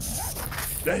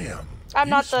 Damn. I'm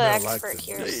you not the smell like expert the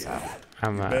here, dead. so.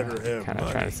 I'm better have kind of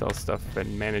money. trying to sell stuff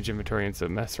and manage inventory, and it's a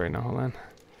mess right now. Hold on.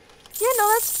 Yeah, no,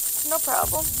 that's no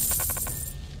problem.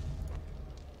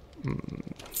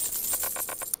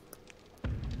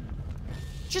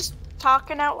 Just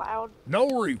talking out loud. No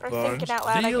thinking refunds. out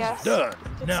loud, I Deal's guess. done.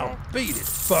 Could Now beat it,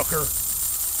 fucker.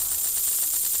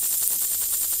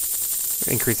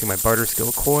 Increasing my barter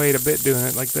skill quite a bit doing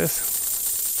it like this.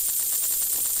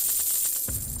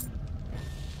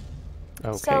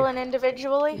 Okay. Selling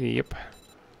individually. Yep.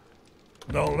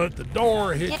 Don't let the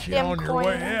door hit Get you them on your way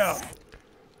coins. out.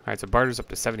 Alright, so barter's up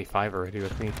to 75 already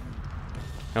with me. It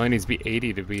only needs to be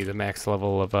 80 to be the max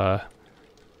level of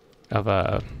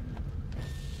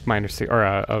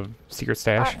secret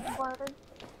stash.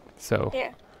 So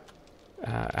Yeah.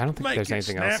 I don't think Make there's it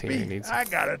anything else snappy. he needs. I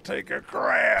gotta take a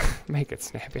crap. Make it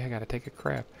snappy. I gotta take a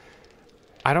crap.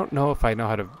 I don't know if I know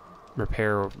how to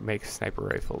repair or make sniper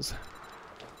rifles.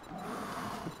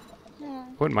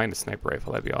 Wouldn't mind a sniper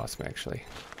rifle. That'd be awesome, actually.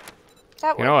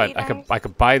 That You know would what? be I nice.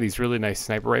 could buy these really nice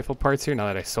sniper rifle parts here now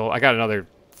that I sold. I got another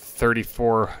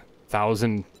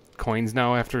 34,000 coins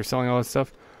now after selling all this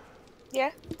stuff.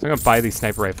 Yeah. So I'm gonna buy these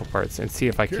sniper rifle parts and see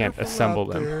if I can't Careful assemble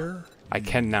out them. there. I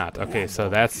cannot. Okay, so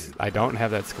that's I don't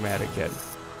have that schematic yet.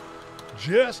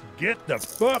 Just get the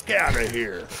fuck out of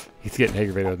here. He's getting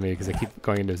aggravated with me because I keep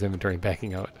going into his inventory and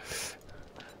backing out.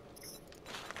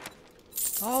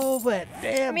 All that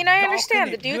damn. I mean, I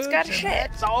understand. The dude's got a shit.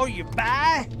 That's all you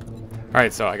buy. All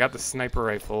right, so I got the sniper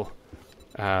rifle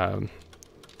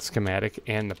schematic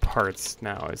and the parts.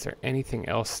 Now, is there anything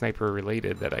else sniper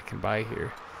related that I can buy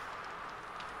here?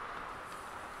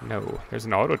 No. There's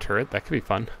an auto turret. That could be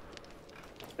fun.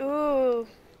 Ooh,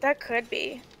 that could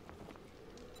be.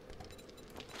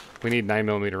 We need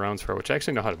 9mm rounds for it, which I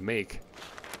actually know how to make.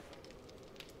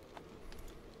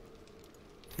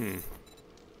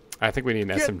 I think we need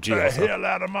an Get SMG the also. hell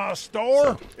out of my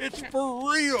store. It's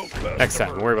for real, customer. Next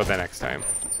time. We'll worry about that next time.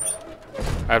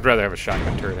 I'd rather have a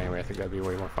shotgun turret anyway. I think that'd be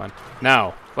way more fun.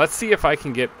 Now, let's see if I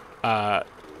can get out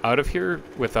of here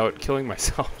without killing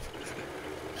myself.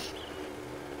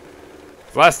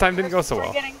 Last time didn't go so We're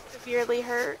well. getting severely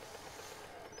hurt.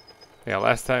 Yeah,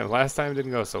 last time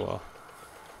didn't go so well.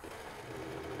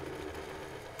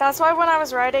 That's why when I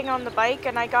was riding on the bike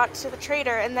and I got to the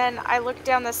trader and then I looked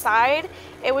down the side,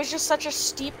 it was just such a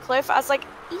steep cliff. I was like,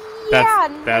 yeah,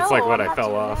 That's no, like what I'm I not fell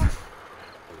doing off. that.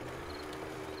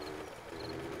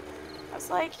 I was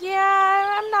like,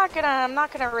 yeah, I'm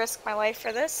not gonna risk my life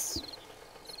for this.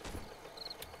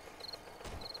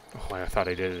 Oh, I thought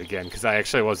I did it again because I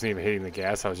actually wasn't even hitting the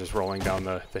gas. I was just rolling down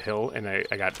the hill and I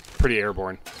got pretty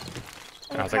airborne.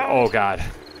 And I was like, oh god,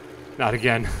 not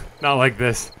again, not like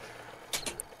this.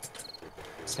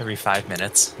 It's every 5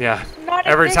 minutes. Yeah. Not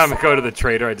at Every this time I go to hour. the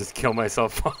trader, I just kill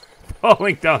myself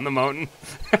falling down the mountain.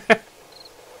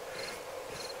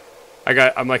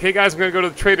 I'm like, hey guys, I'm gonna go to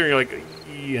the trader. And you're like,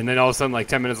 "Ee," and then all of a sudden, like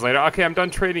 10 minutes later, okay, I'm done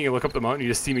trading. You look up the mountain, you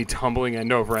just see me tumbling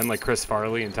end over end like Chris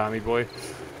Farley and Tommy Boy.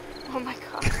 Oh my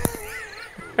god.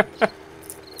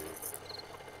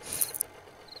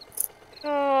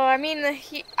 Oh, I mean,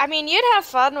 you'd have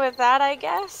fun with that, I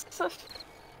guess.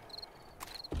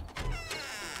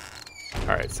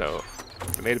 All right, so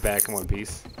I made it back in one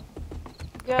piece.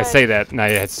 Good. I say that, and I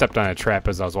had stepped on a trap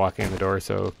as I was walking in the door,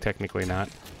 so technically not.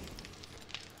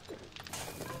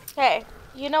 Hey,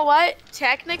 you know what?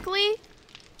 Technically,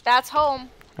 that's home.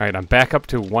 All right, I'm back up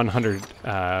to 100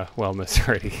 wellness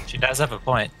already. She does have a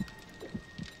point.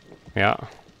 Yeah.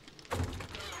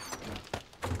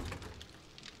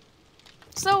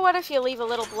 So what if you leave a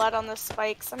little blood on the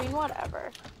spikes? I mean,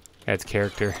 whatever. Adds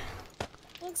character.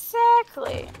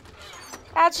 Exactly.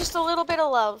 Adds just a little bit of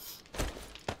love.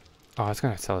 Oh, I was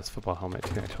gonna sell this football helmet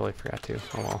too. I totally forgot to.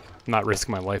 Oh well. I'm not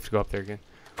risking my life to go up there again.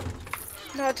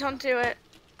 No, don't do it.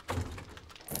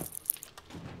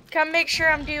 Come make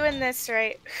sure I'm doing this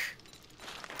right.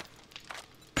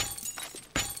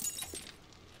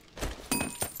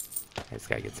 I just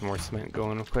gotta get some more cement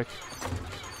going real quick.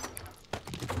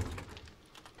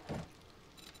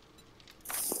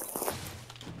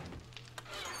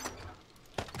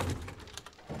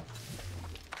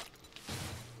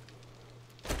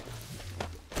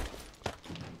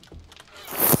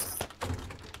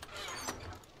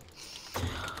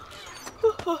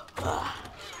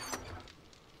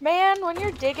 Man, when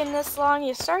you're digging this long,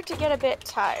 you start to get a bit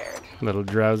tired. A little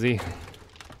drowsy.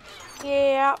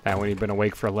 Yeah, That when you've been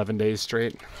awake for 11 days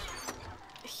straight.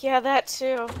 yeah, that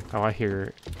too. Oh, I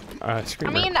hear I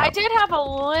screamer. mean, I did have a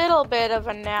little bit of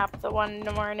a nap the one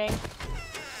morning.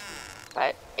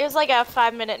 But it was like a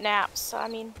 5-minute nap, so I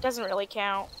mean, doesn't really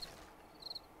count.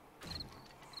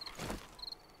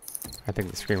 I think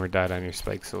the screamer died on your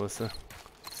spikes, Alyssa.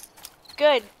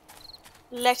 Good.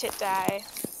 Let it die.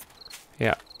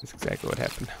 Yeah, that's exactly what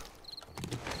happened.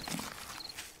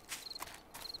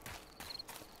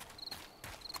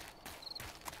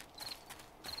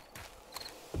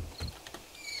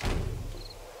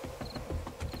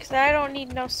 Because I don't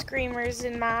need no screamers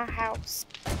in my house.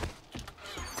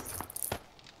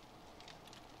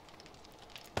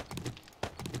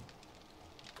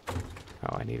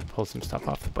 Oh, I need to pull some stuff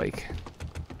off the bike.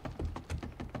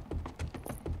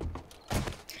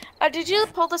 Did you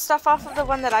pull the stuff off of the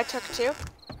one that I took too?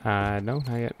 No, not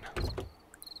yet.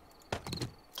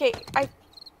 Okay,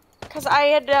 because I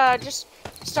had just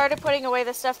started putting away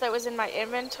the stuff that was in my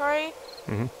inventory,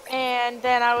 and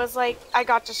then I was like, I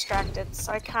got distracted,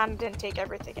 so I kind of didn't take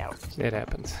everything out. It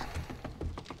happens.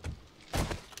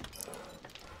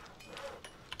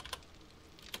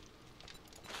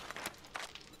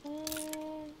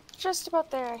 Just about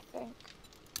there, I think.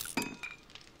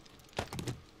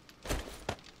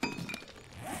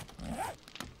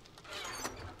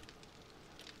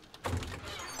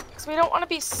 Because we don't want to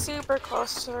be super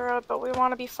close to the road, but we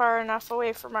want to be far enough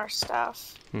away from our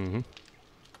stuff. Mm-hmm.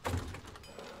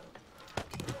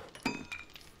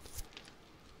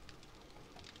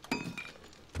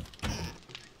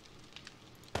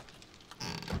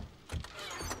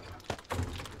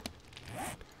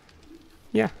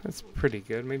 Yeah, that's pretty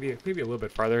good. Maybe a little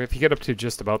bit farther. If you get up to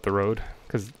just about the road,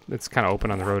 because it's kind of open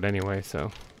on the road anyway,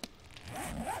 so.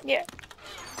 Yeah.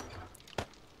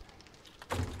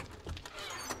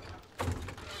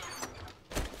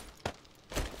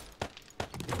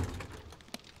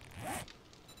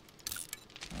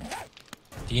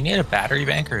 Do you need a battery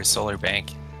bank or a solar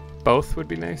bank? Both would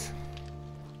be nice.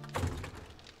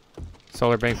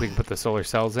 Solar bank, we can put the solar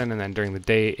cells in, and then during the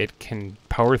day it can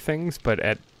power things,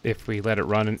 but if we let it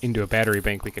run into a battery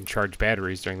bank, we can charge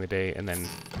batteries during the day, and then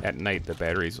at night the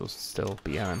batteries will still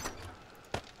be on.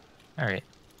 Alright.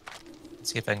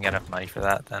 Let's see if I can get enough money for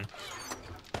that then.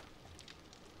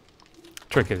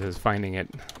 Trick is finding it.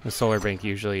 The solar bank,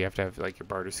 usually you have to have like your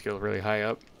barter skill really high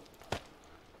up.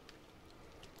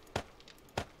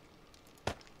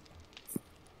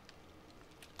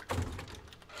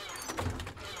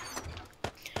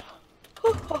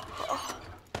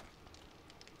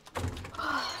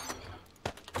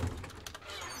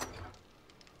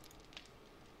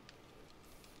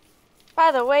 By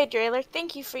the way, Drailer,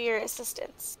 thank you for your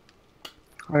assistance.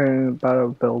 I'm about to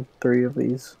build 3 of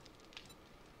these.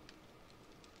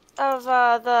 Of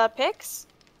the picks?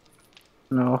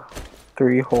 No,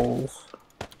 3 holes.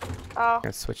 Oh.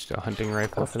 Let's switch to a hunting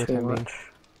rifle That's for the too time being. much.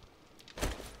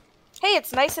 Hey,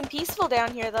 it's nice and peaceful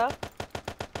down here, though.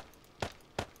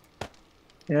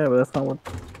 Yeah, but that's not what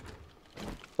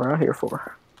we're out here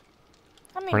for.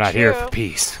 I mean, We're not here true. for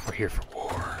peace. We're here for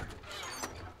war.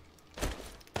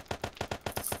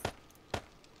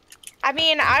 I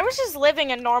mean, I was just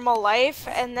living a normal life,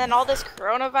 and then all this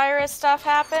coronavirus stuff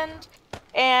happened,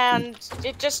 and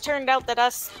it just turned out that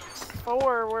us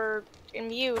 4 were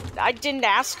immune. I didn't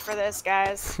ask for this,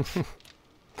 guys.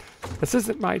 This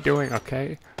isn't my doing,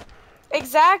 okay?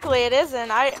 Exactly, it isn't.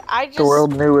 I just... The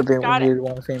world knew that we got it. needed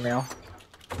one female.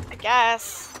 I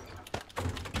guess.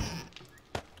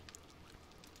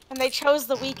 And they chose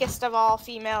the weakest of all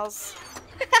females.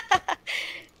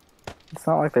 It's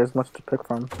not like there's much to pick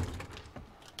from.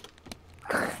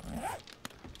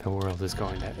 The world is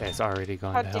going to, has already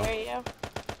gone How to hell. dare you.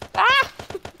 Ah!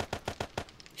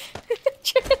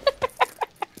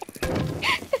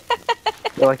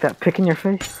 You like that pick in your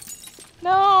face?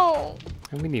 No!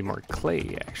 And we need more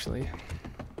clay, actually.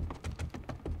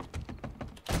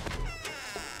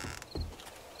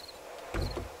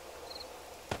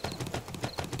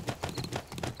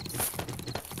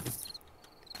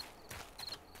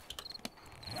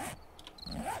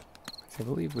 I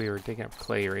believe we were digging up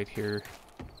clay right here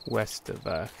west of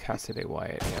Casa de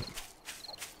Wyatt. Yep.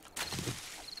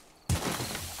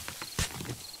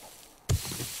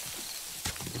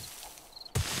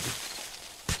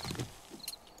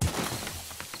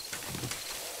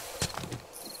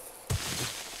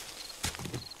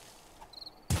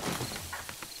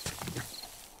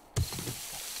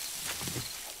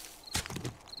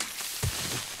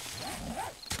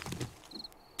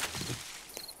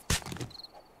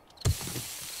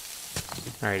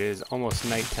 Alright, it is almost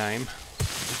nighttime.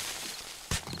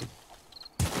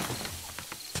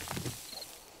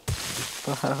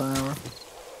 About half an hour.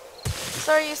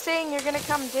 So are you saying you're gonna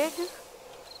come dig?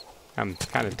 I'm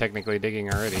kind of technically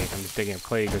digging already. I'm just digging up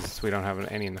clay because we don't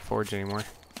have any in the forge anymore.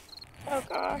 Oh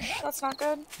gosh, that's not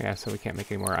good. Yeah, so we can't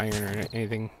make any more iron or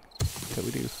anything that we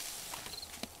do.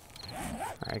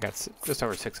 I got just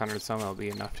over 600 some. That'll be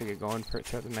enough to get going for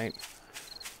throughout the night.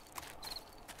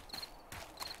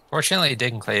 Fortunately,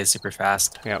 digging clay is super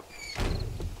fast. Yep.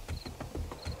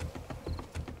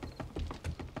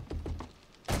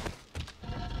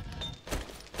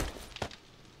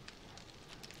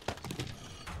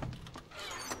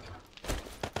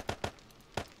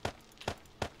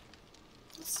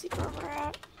 Let's see where we're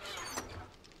at.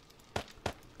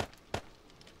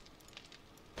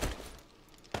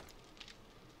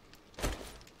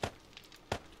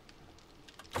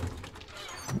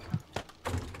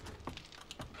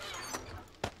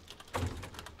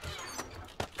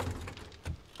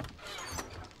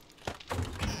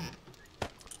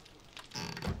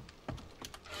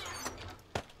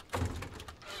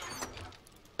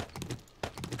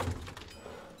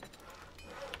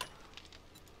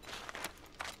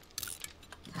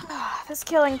 This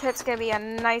killing pit's gonna be a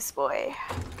nice boy.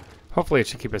 Hopefully it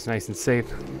should keep us nice and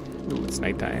safe. Ooh, it's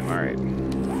nighttime. All right.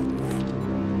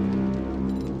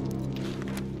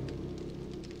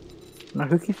 Now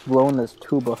who keeps blowing this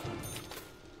tuba?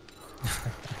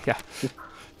 Yeah.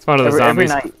 It's one of the Every zombies.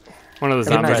 night. One of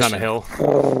the Every zombies night. on a hill.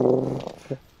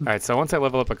 Alright, so once I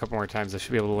level up a couple more times, I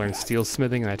should be able to learn steel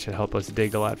smithing, and that should help us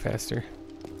dig a lot faster.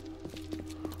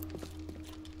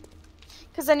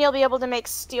 Because then you'll be able to make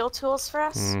steel tools for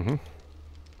us. Mm-hmm.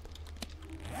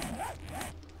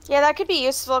 Yeah, that could be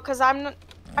useful because I'm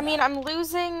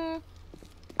losing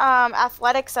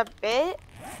athletics a bit,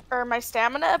 or my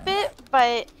stamina a bit,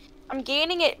 but I'm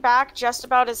gaining it back just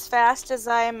about as fast as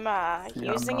I'm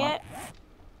using it.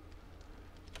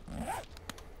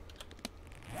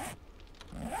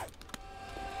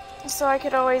 So I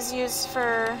could always use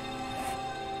for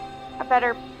a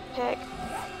better pick.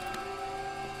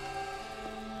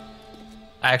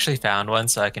 I actually found one,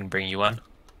 so I can bring you one.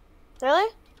 Really?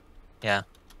 Yeah.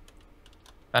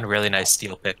 Found a really nice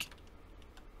steel pick.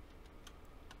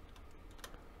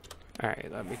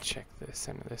 Alright, let me check the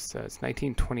center. This says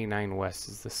 1929 West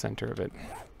is the center of it.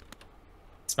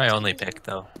 It's my only pick,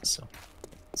 though, so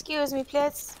Excuse me,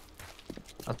 please.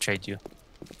 I'll trade you.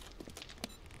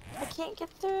 I can't get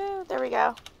through. There we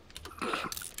go.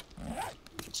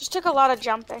 Just took a lot of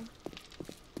jumping.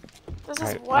 This is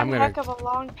Alright, one heck of a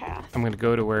long path. I'm going to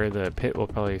go to where the pit will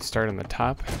probably start on the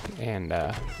top and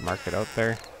mark it out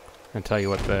there and tell you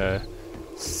what the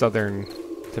southern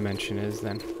dimension is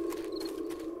then.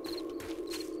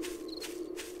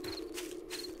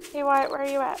 Hey Wyatt, where are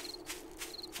you at?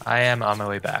 I am on my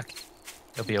way back.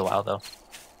 It'll be a while, though.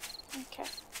 Okay.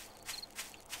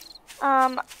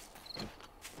 I'm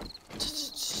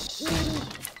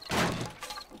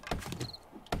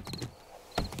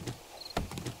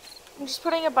just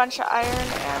putting a bunch of iron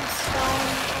and stone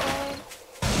away.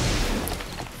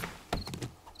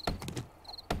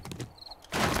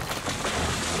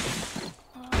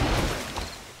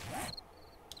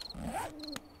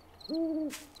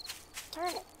 Darn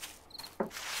it.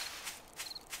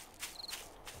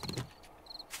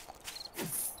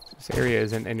 This area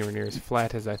isn't anywhere near as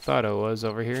flat as I thought it was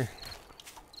over here.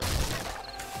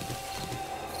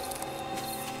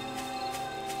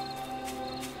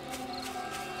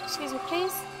 Excuse me,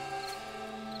 please.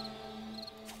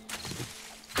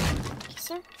 Thank you,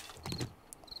 sir.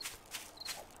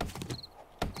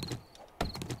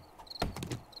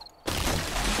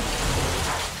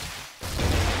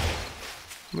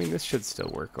 I mean, this should still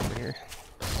work over here.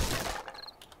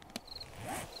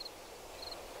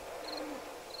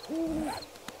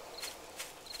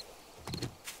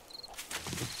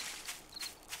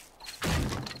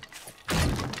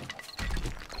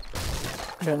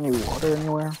 Got any water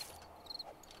anywhere?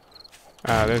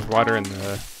 There's water in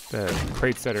the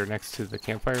crates that are next to the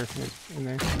campfire in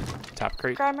there. Top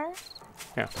crate. GReimer?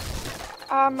 Yeah.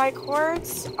 My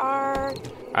quartz are...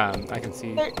 I can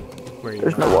see There- where you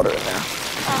There's are. no water in there.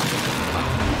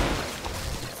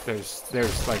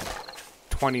 There's like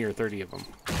 20 or 30 of them,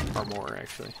 or more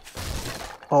actually.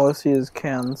 All I see is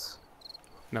cans.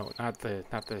 No, not the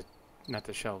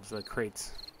shelves, the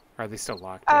crates. Are they still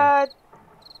locked?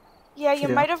 Yeah, you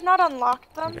Yeah. might have not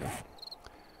unlocked them. Okay.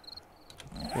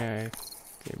 Yeah,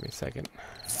 give me a second.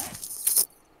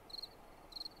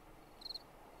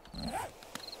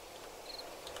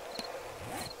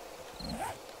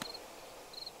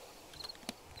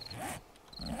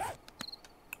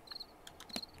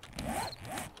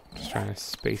 Just trying to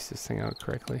space this thing out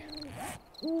correctly.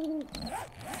 Oh,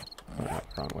 no,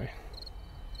 wrong way.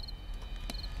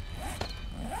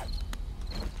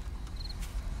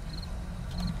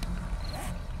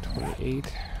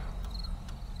 $28.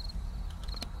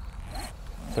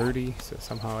 30, so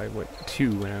somehow I went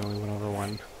 2 when I only went over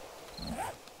 1.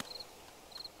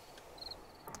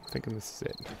 Thinking this is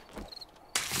it.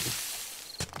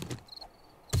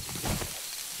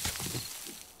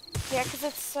 Yeah, because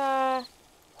it's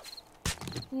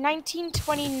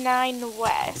 1929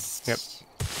 West. Yep.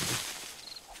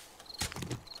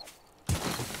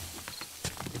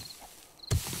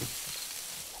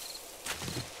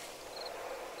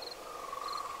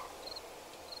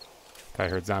 I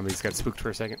heard zombies, got spooked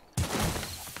for a second.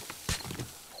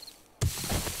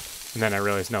 And then I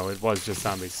realized, no, it was just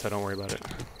zombies, so don't worry about it.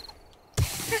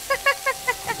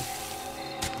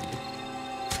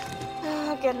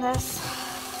 Oh, goodness.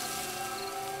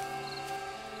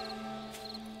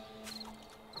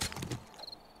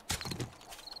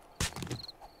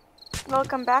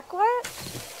 Welcome back, Wyatt.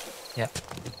 Yeah.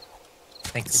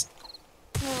 Thanks.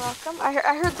 You're welcome. I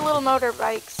heard the little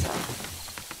motorbike, so...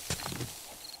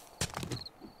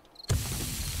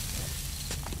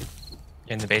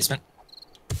 In the basement?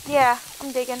 Yeah,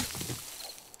 I'm digging.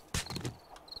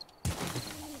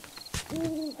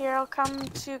 Here, I'll come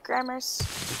to GReimer's.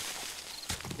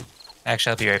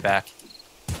 Actually, I'll be right back.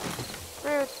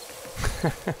 Rude.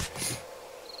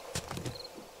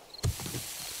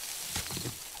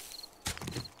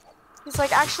 He's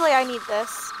like, actually, I need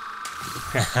this.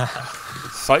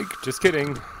 Psych, just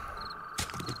kidding.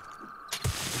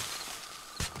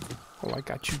 Oh, I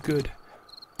got you good.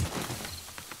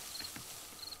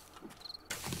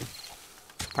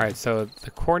 Alright, so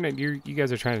the coordinate you guys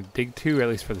are trying to dig to, at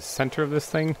least for the center of this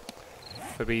thing,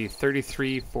 would be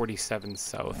 3347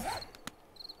 south.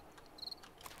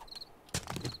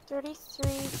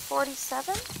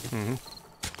 3347? Mm-hmm.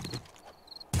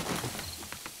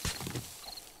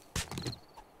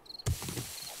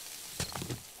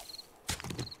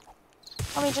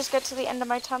 Let me just get to the end of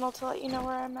my tunnel to let you know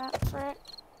where I'm at for it.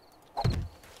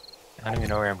 I don't even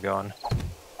know where I'm going.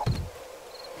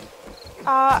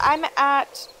 I'm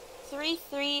at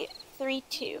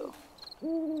 3332.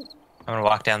 I'm gonna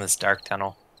walk down this dark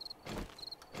tunnel.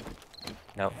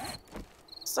 Nope.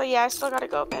 So yeah, I still gotta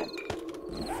go a bit.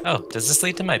 Oh, does this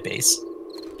lead to my base?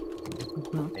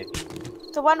 Mhm. Maybe.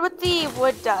 The one with the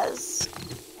wood does.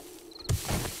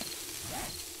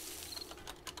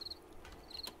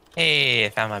 Hey, I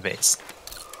found my base.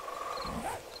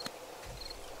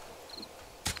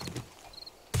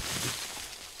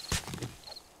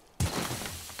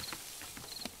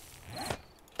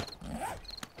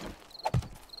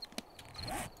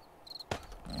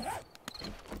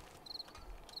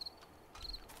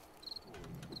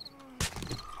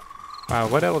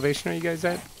 What elevation are you guys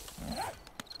at?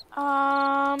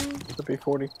 Should be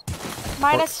 40.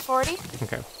 Minus 40.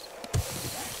 Okay.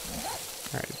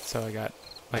 Alright, so I got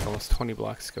like almost 20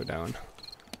 blocks to go down.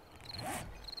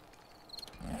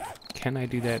 Can I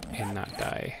do that and not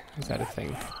die? Is that a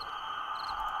thing?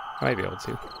 I might be able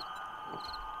to.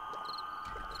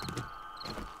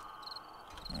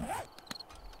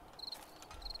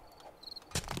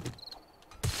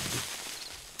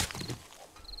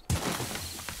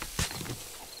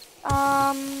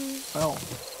 Oh.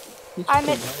 You I'm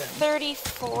just at put that in.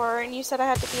 34, and you said I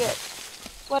had to be at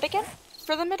what again?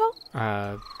 For the middle?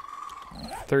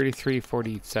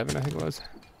 3347, I think it was.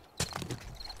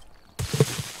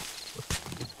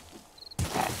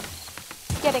 Okay.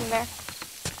 Getting there.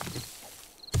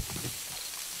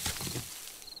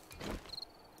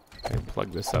 I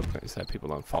plug this up so that people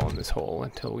don't fall in this hole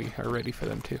until we are ready for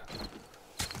them to.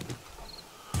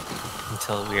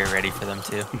 Until we are ready for them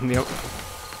to. Yep.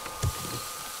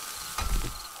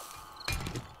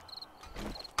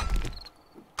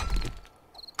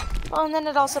 Well, and then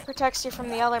it also protects you from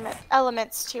the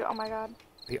elements too. Oh my god.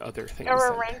 The other things. Or a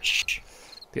that- wrench.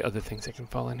 The other things that can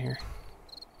fall in here.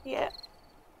 Yeah.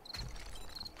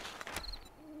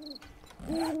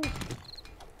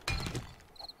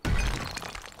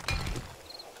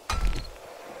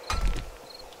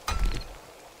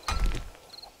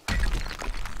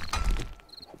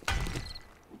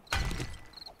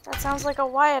 That sounds like a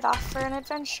Wyatt off for an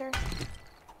adventure.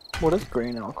 What does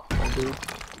grain alcohol do?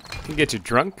 Can get you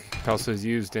drunk. It also is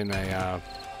used in a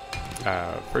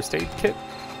first aid kit.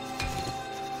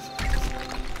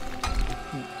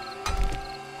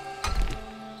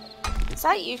 Is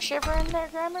that you shivering there,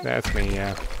 GReimer? That's me,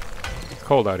 yeah. It's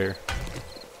cold out here.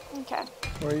 Okay.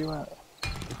 Where are you at?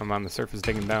 I'm on the surface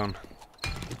digging down.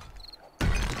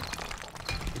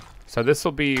 So this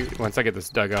will be, once I get this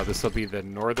dug out, this will be the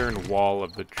northern wall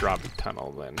of the drop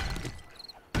tunnel then.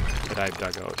 That I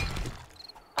dug out.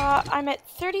 I'm at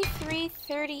 33,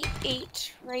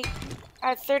 38 right,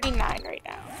 at 39 right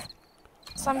now.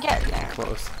 So I'm getting there.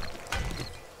 Close.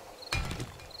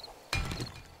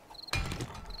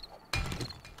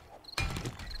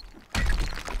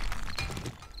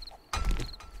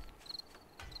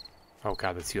 Oh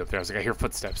god, that's you up there. I was like, I hear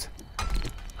footsteps.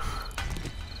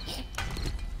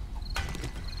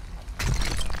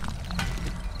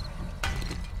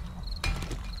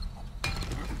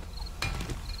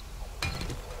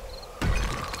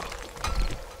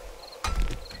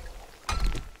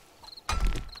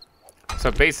 So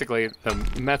basically, the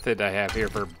method I have here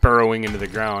for burrowing into the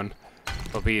ground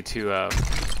will be to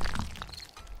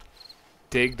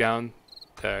dig down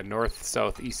the north,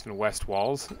 south, east, and west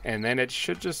walls, and then we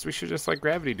should just let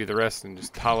gravity do the rest and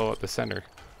just hollow out the center.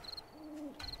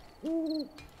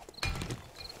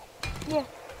 Yeah.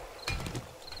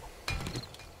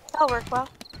 That'll work well.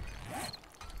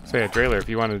 So yeah, Drailer, if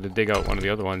you wanted to dig out one of the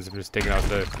other ones, I'm just digging out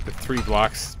the 3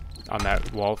 blocks on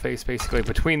that wall face, basically,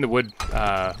 between the wood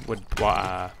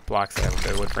blocks that have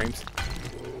the wood frames.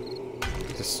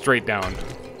 Just straight down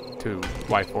to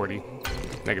Y40,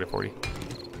 -40.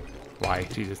 Why?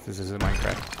 Jesus, this isn't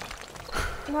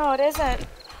Minecraft. No, it isn't.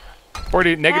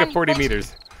 40, negative Man, 40 you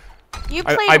meters. You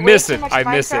played I way miss too it. much I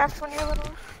miss it. Minecraft when you were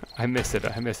little. I miss it.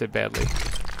 I miss it badly.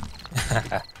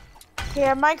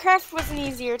 Yeah, Minecraft was an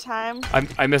easier time.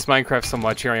 I miss Minecraft so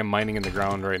much. Here I am mining in the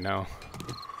ground right now.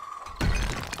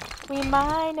 We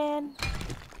mining.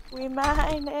 We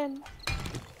mining.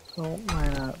 Don't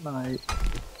mine at night.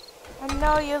 I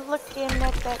know you're looking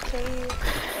at that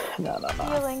cave. No.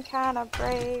 Feeling kinda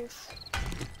brave.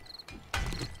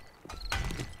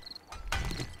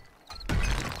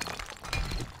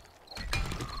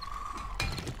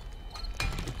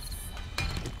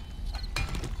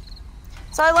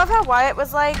 So I love how Wyatt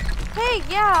was like, "Hey,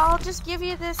 yeah, I'll just give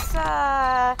you this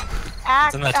axe."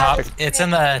 It's in the top. It's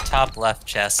in the top left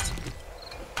chest.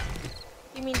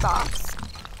 You mean box?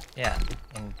 Yeah,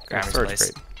 in Yeah, GReimer's storage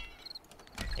place. crate.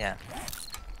 Yeah.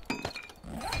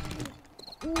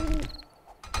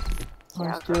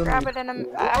 Yeah, I'll go grab it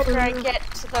after I get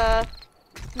to the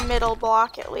middle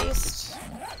block at least.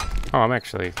 Oh, I'm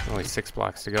actually only 6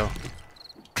 blocks to go.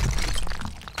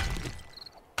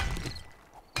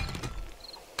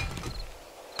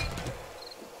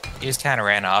 He just kind of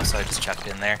ran off, so I just chucked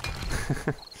in there.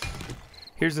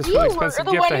 Here's this You really were expensive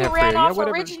the gift one I who have for ran you. off Yeah,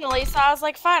 whatever. originally, so I was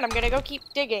like, fine, I'm gonna go keep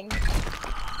digging.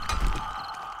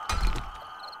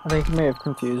 I think you may have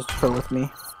confused her with me.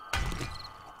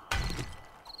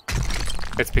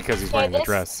 It's because he's Okay, wearing the this-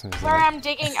 dress. isn't Where it? I'm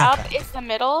digging up is the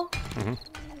middle. Mhm.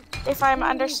 If I'm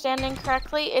understanding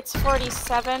correctly, it's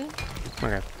 47.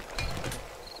 Okay.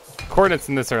 Coordinates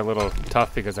in this are a little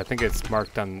tough because I think it's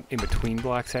marked on in between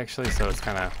blocks actually, so it's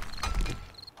kind of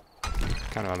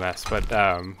a mess. But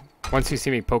once you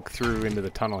see me poke through into the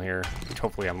tunnel here, which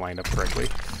hopefully I'm lined up correctly,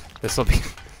 this will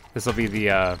be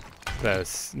the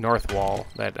north wall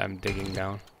that I'm digging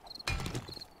down.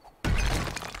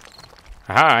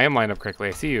 Aha! I am lined up correctly.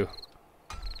 I see you.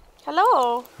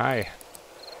 Hello. Hi.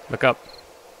 Look up.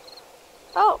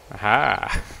 Oh,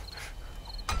 Aha!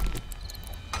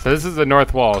 So this is the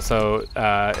north wall, so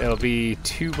it'll be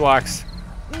 2 blocks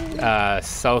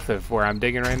south of where I'm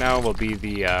digging right now will be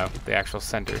the actual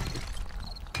center.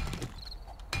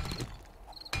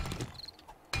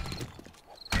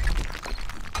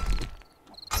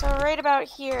 so right about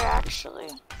here, actually.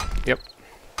 Yep.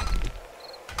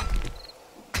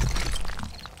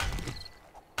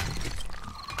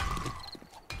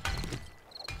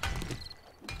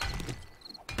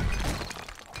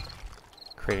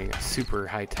 Creating a super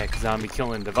high-tech zombie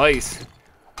killing device.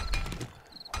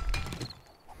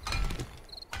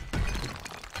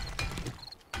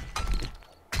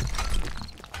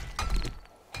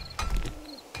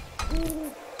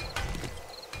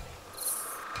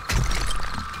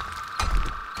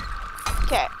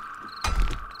 Okay.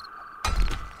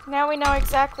 Now we know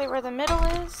exactly where the middle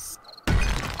is.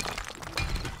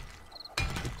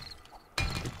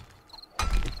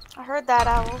 I heard that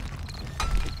owl.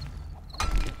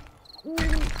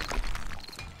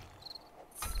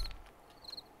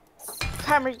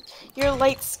 GReimer, your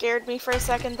light scared me for a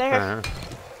second there.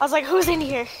 I was like, who's in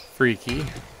here? Freaky.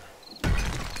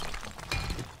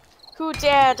 Who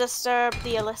dare disturb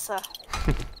the Alyssa?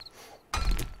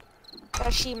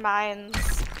 As she mines.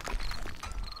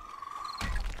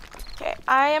 Okay,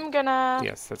 I am gonna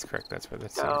Yes, that's correct. That's where the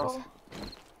center is. go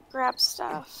grab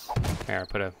stuff. There, I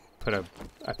put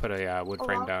a wood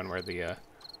frame Along. down where the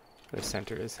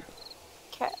center is.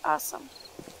 Okay, awesome.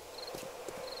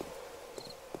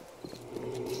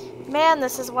 Man,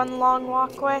 this is one long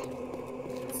walkway.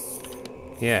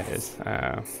 Yeah, it is.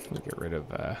 Let me get rid of.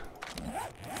 We're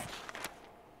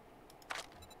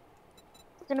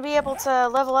gonna be able to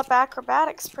level up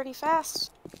acrobatics pretty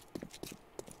fast.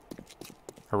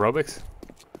 Aerobics?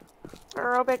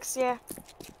 Aerobics, yeah.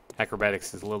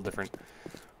 Acrobatics is a little different.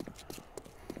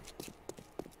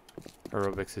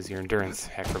 Aerobics is your endurance.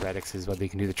 Acrobatics is whether you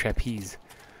can do the trapeze.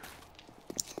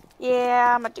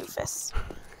 Yeah, I'm a doofus.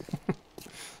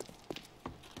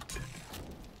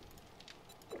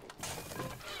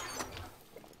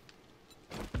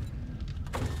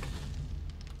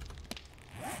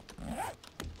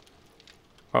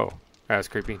 Oh, that was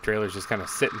creepy. Trailer's just kind of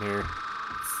sitting here.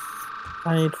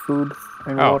 I need food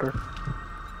and Oh. water.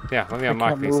 Yeah, let me I unlock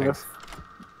can't these move things.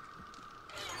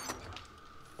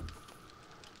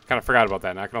 Kind of forgot about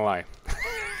that, not gonna lie.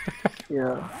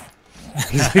 Yeah.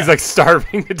 he's like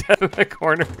starving to death in the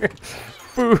corner.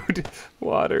 Food,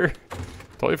 water.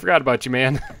 Totally forgot about you,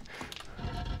 man.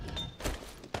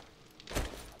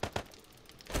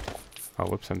 Oh,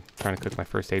 whoops, I'm trying to cook my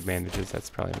first aid bandages. That's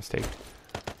probably a mistake.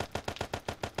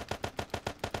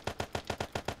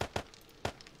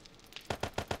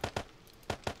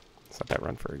 Let's let that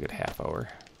run for a good half hour.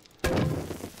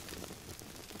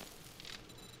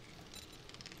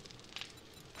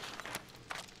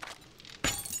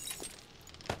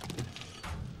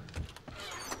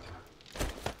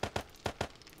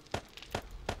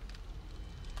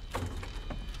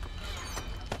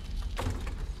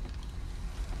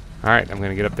 Alright, I'm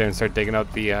gonna get up there and start digging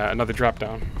out the another drop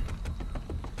down.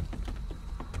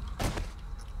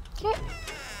 Okay.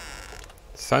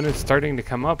 Sun is starting to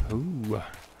come up. Ooh.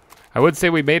 I would say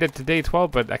we made it to day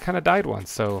 12, but I kind of died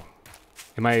once, so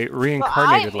in my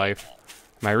reincarnated life,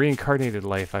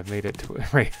 I've made it to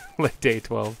like day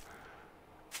 12.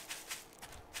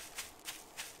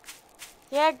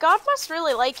 Yeah, God must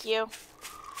really like you.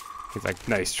 He's like,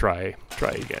 nice try.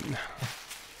 Try again.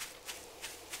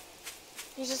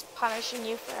 He's just punishing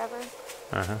you forever.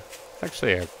 Uh-huh. There's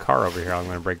actually a car over here I'm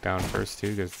going to break down first,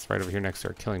 too, because it's right over here next to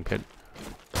our killing pit.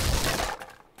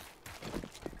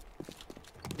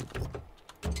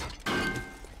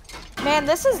 Man,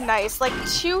 this is nice. Like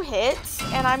 2 hits,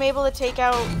 and I'm able to take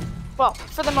out, well,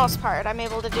 for the most part, I'm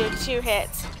able to do 2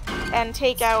 hits and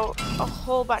take out a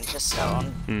whole bunch of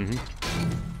stone. Mm-hmm.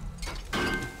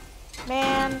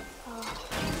 Man, oh.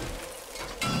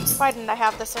 Why didn't I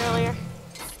have this earlier?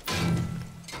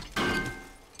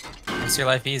 Makes your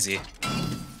life easy.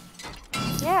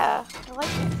 Yeah, I like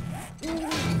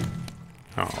it.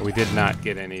 Oh, we did not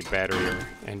get any battery or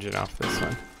engine off this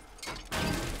one.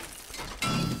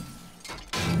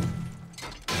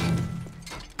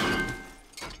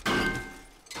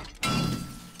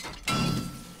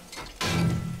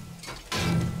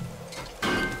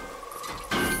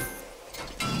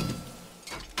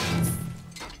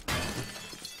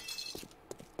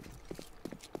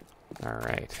 All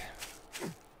right.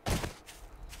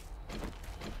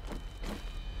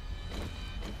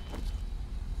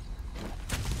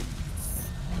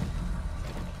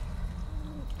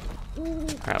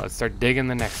 Alright, let's start digging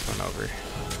the next one over.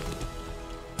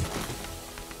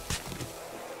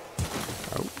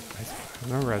 Oh, I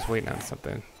remember I was waiting on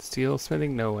something. Steel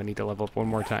smithing? No, I need to level up one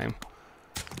more time.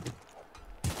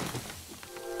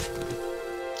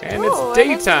 And it's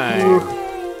daytime!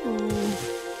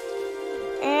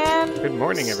 And Good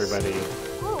morning, everybody.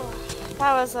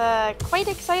 that was a quite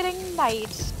exciting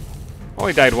night.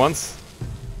 Only died once.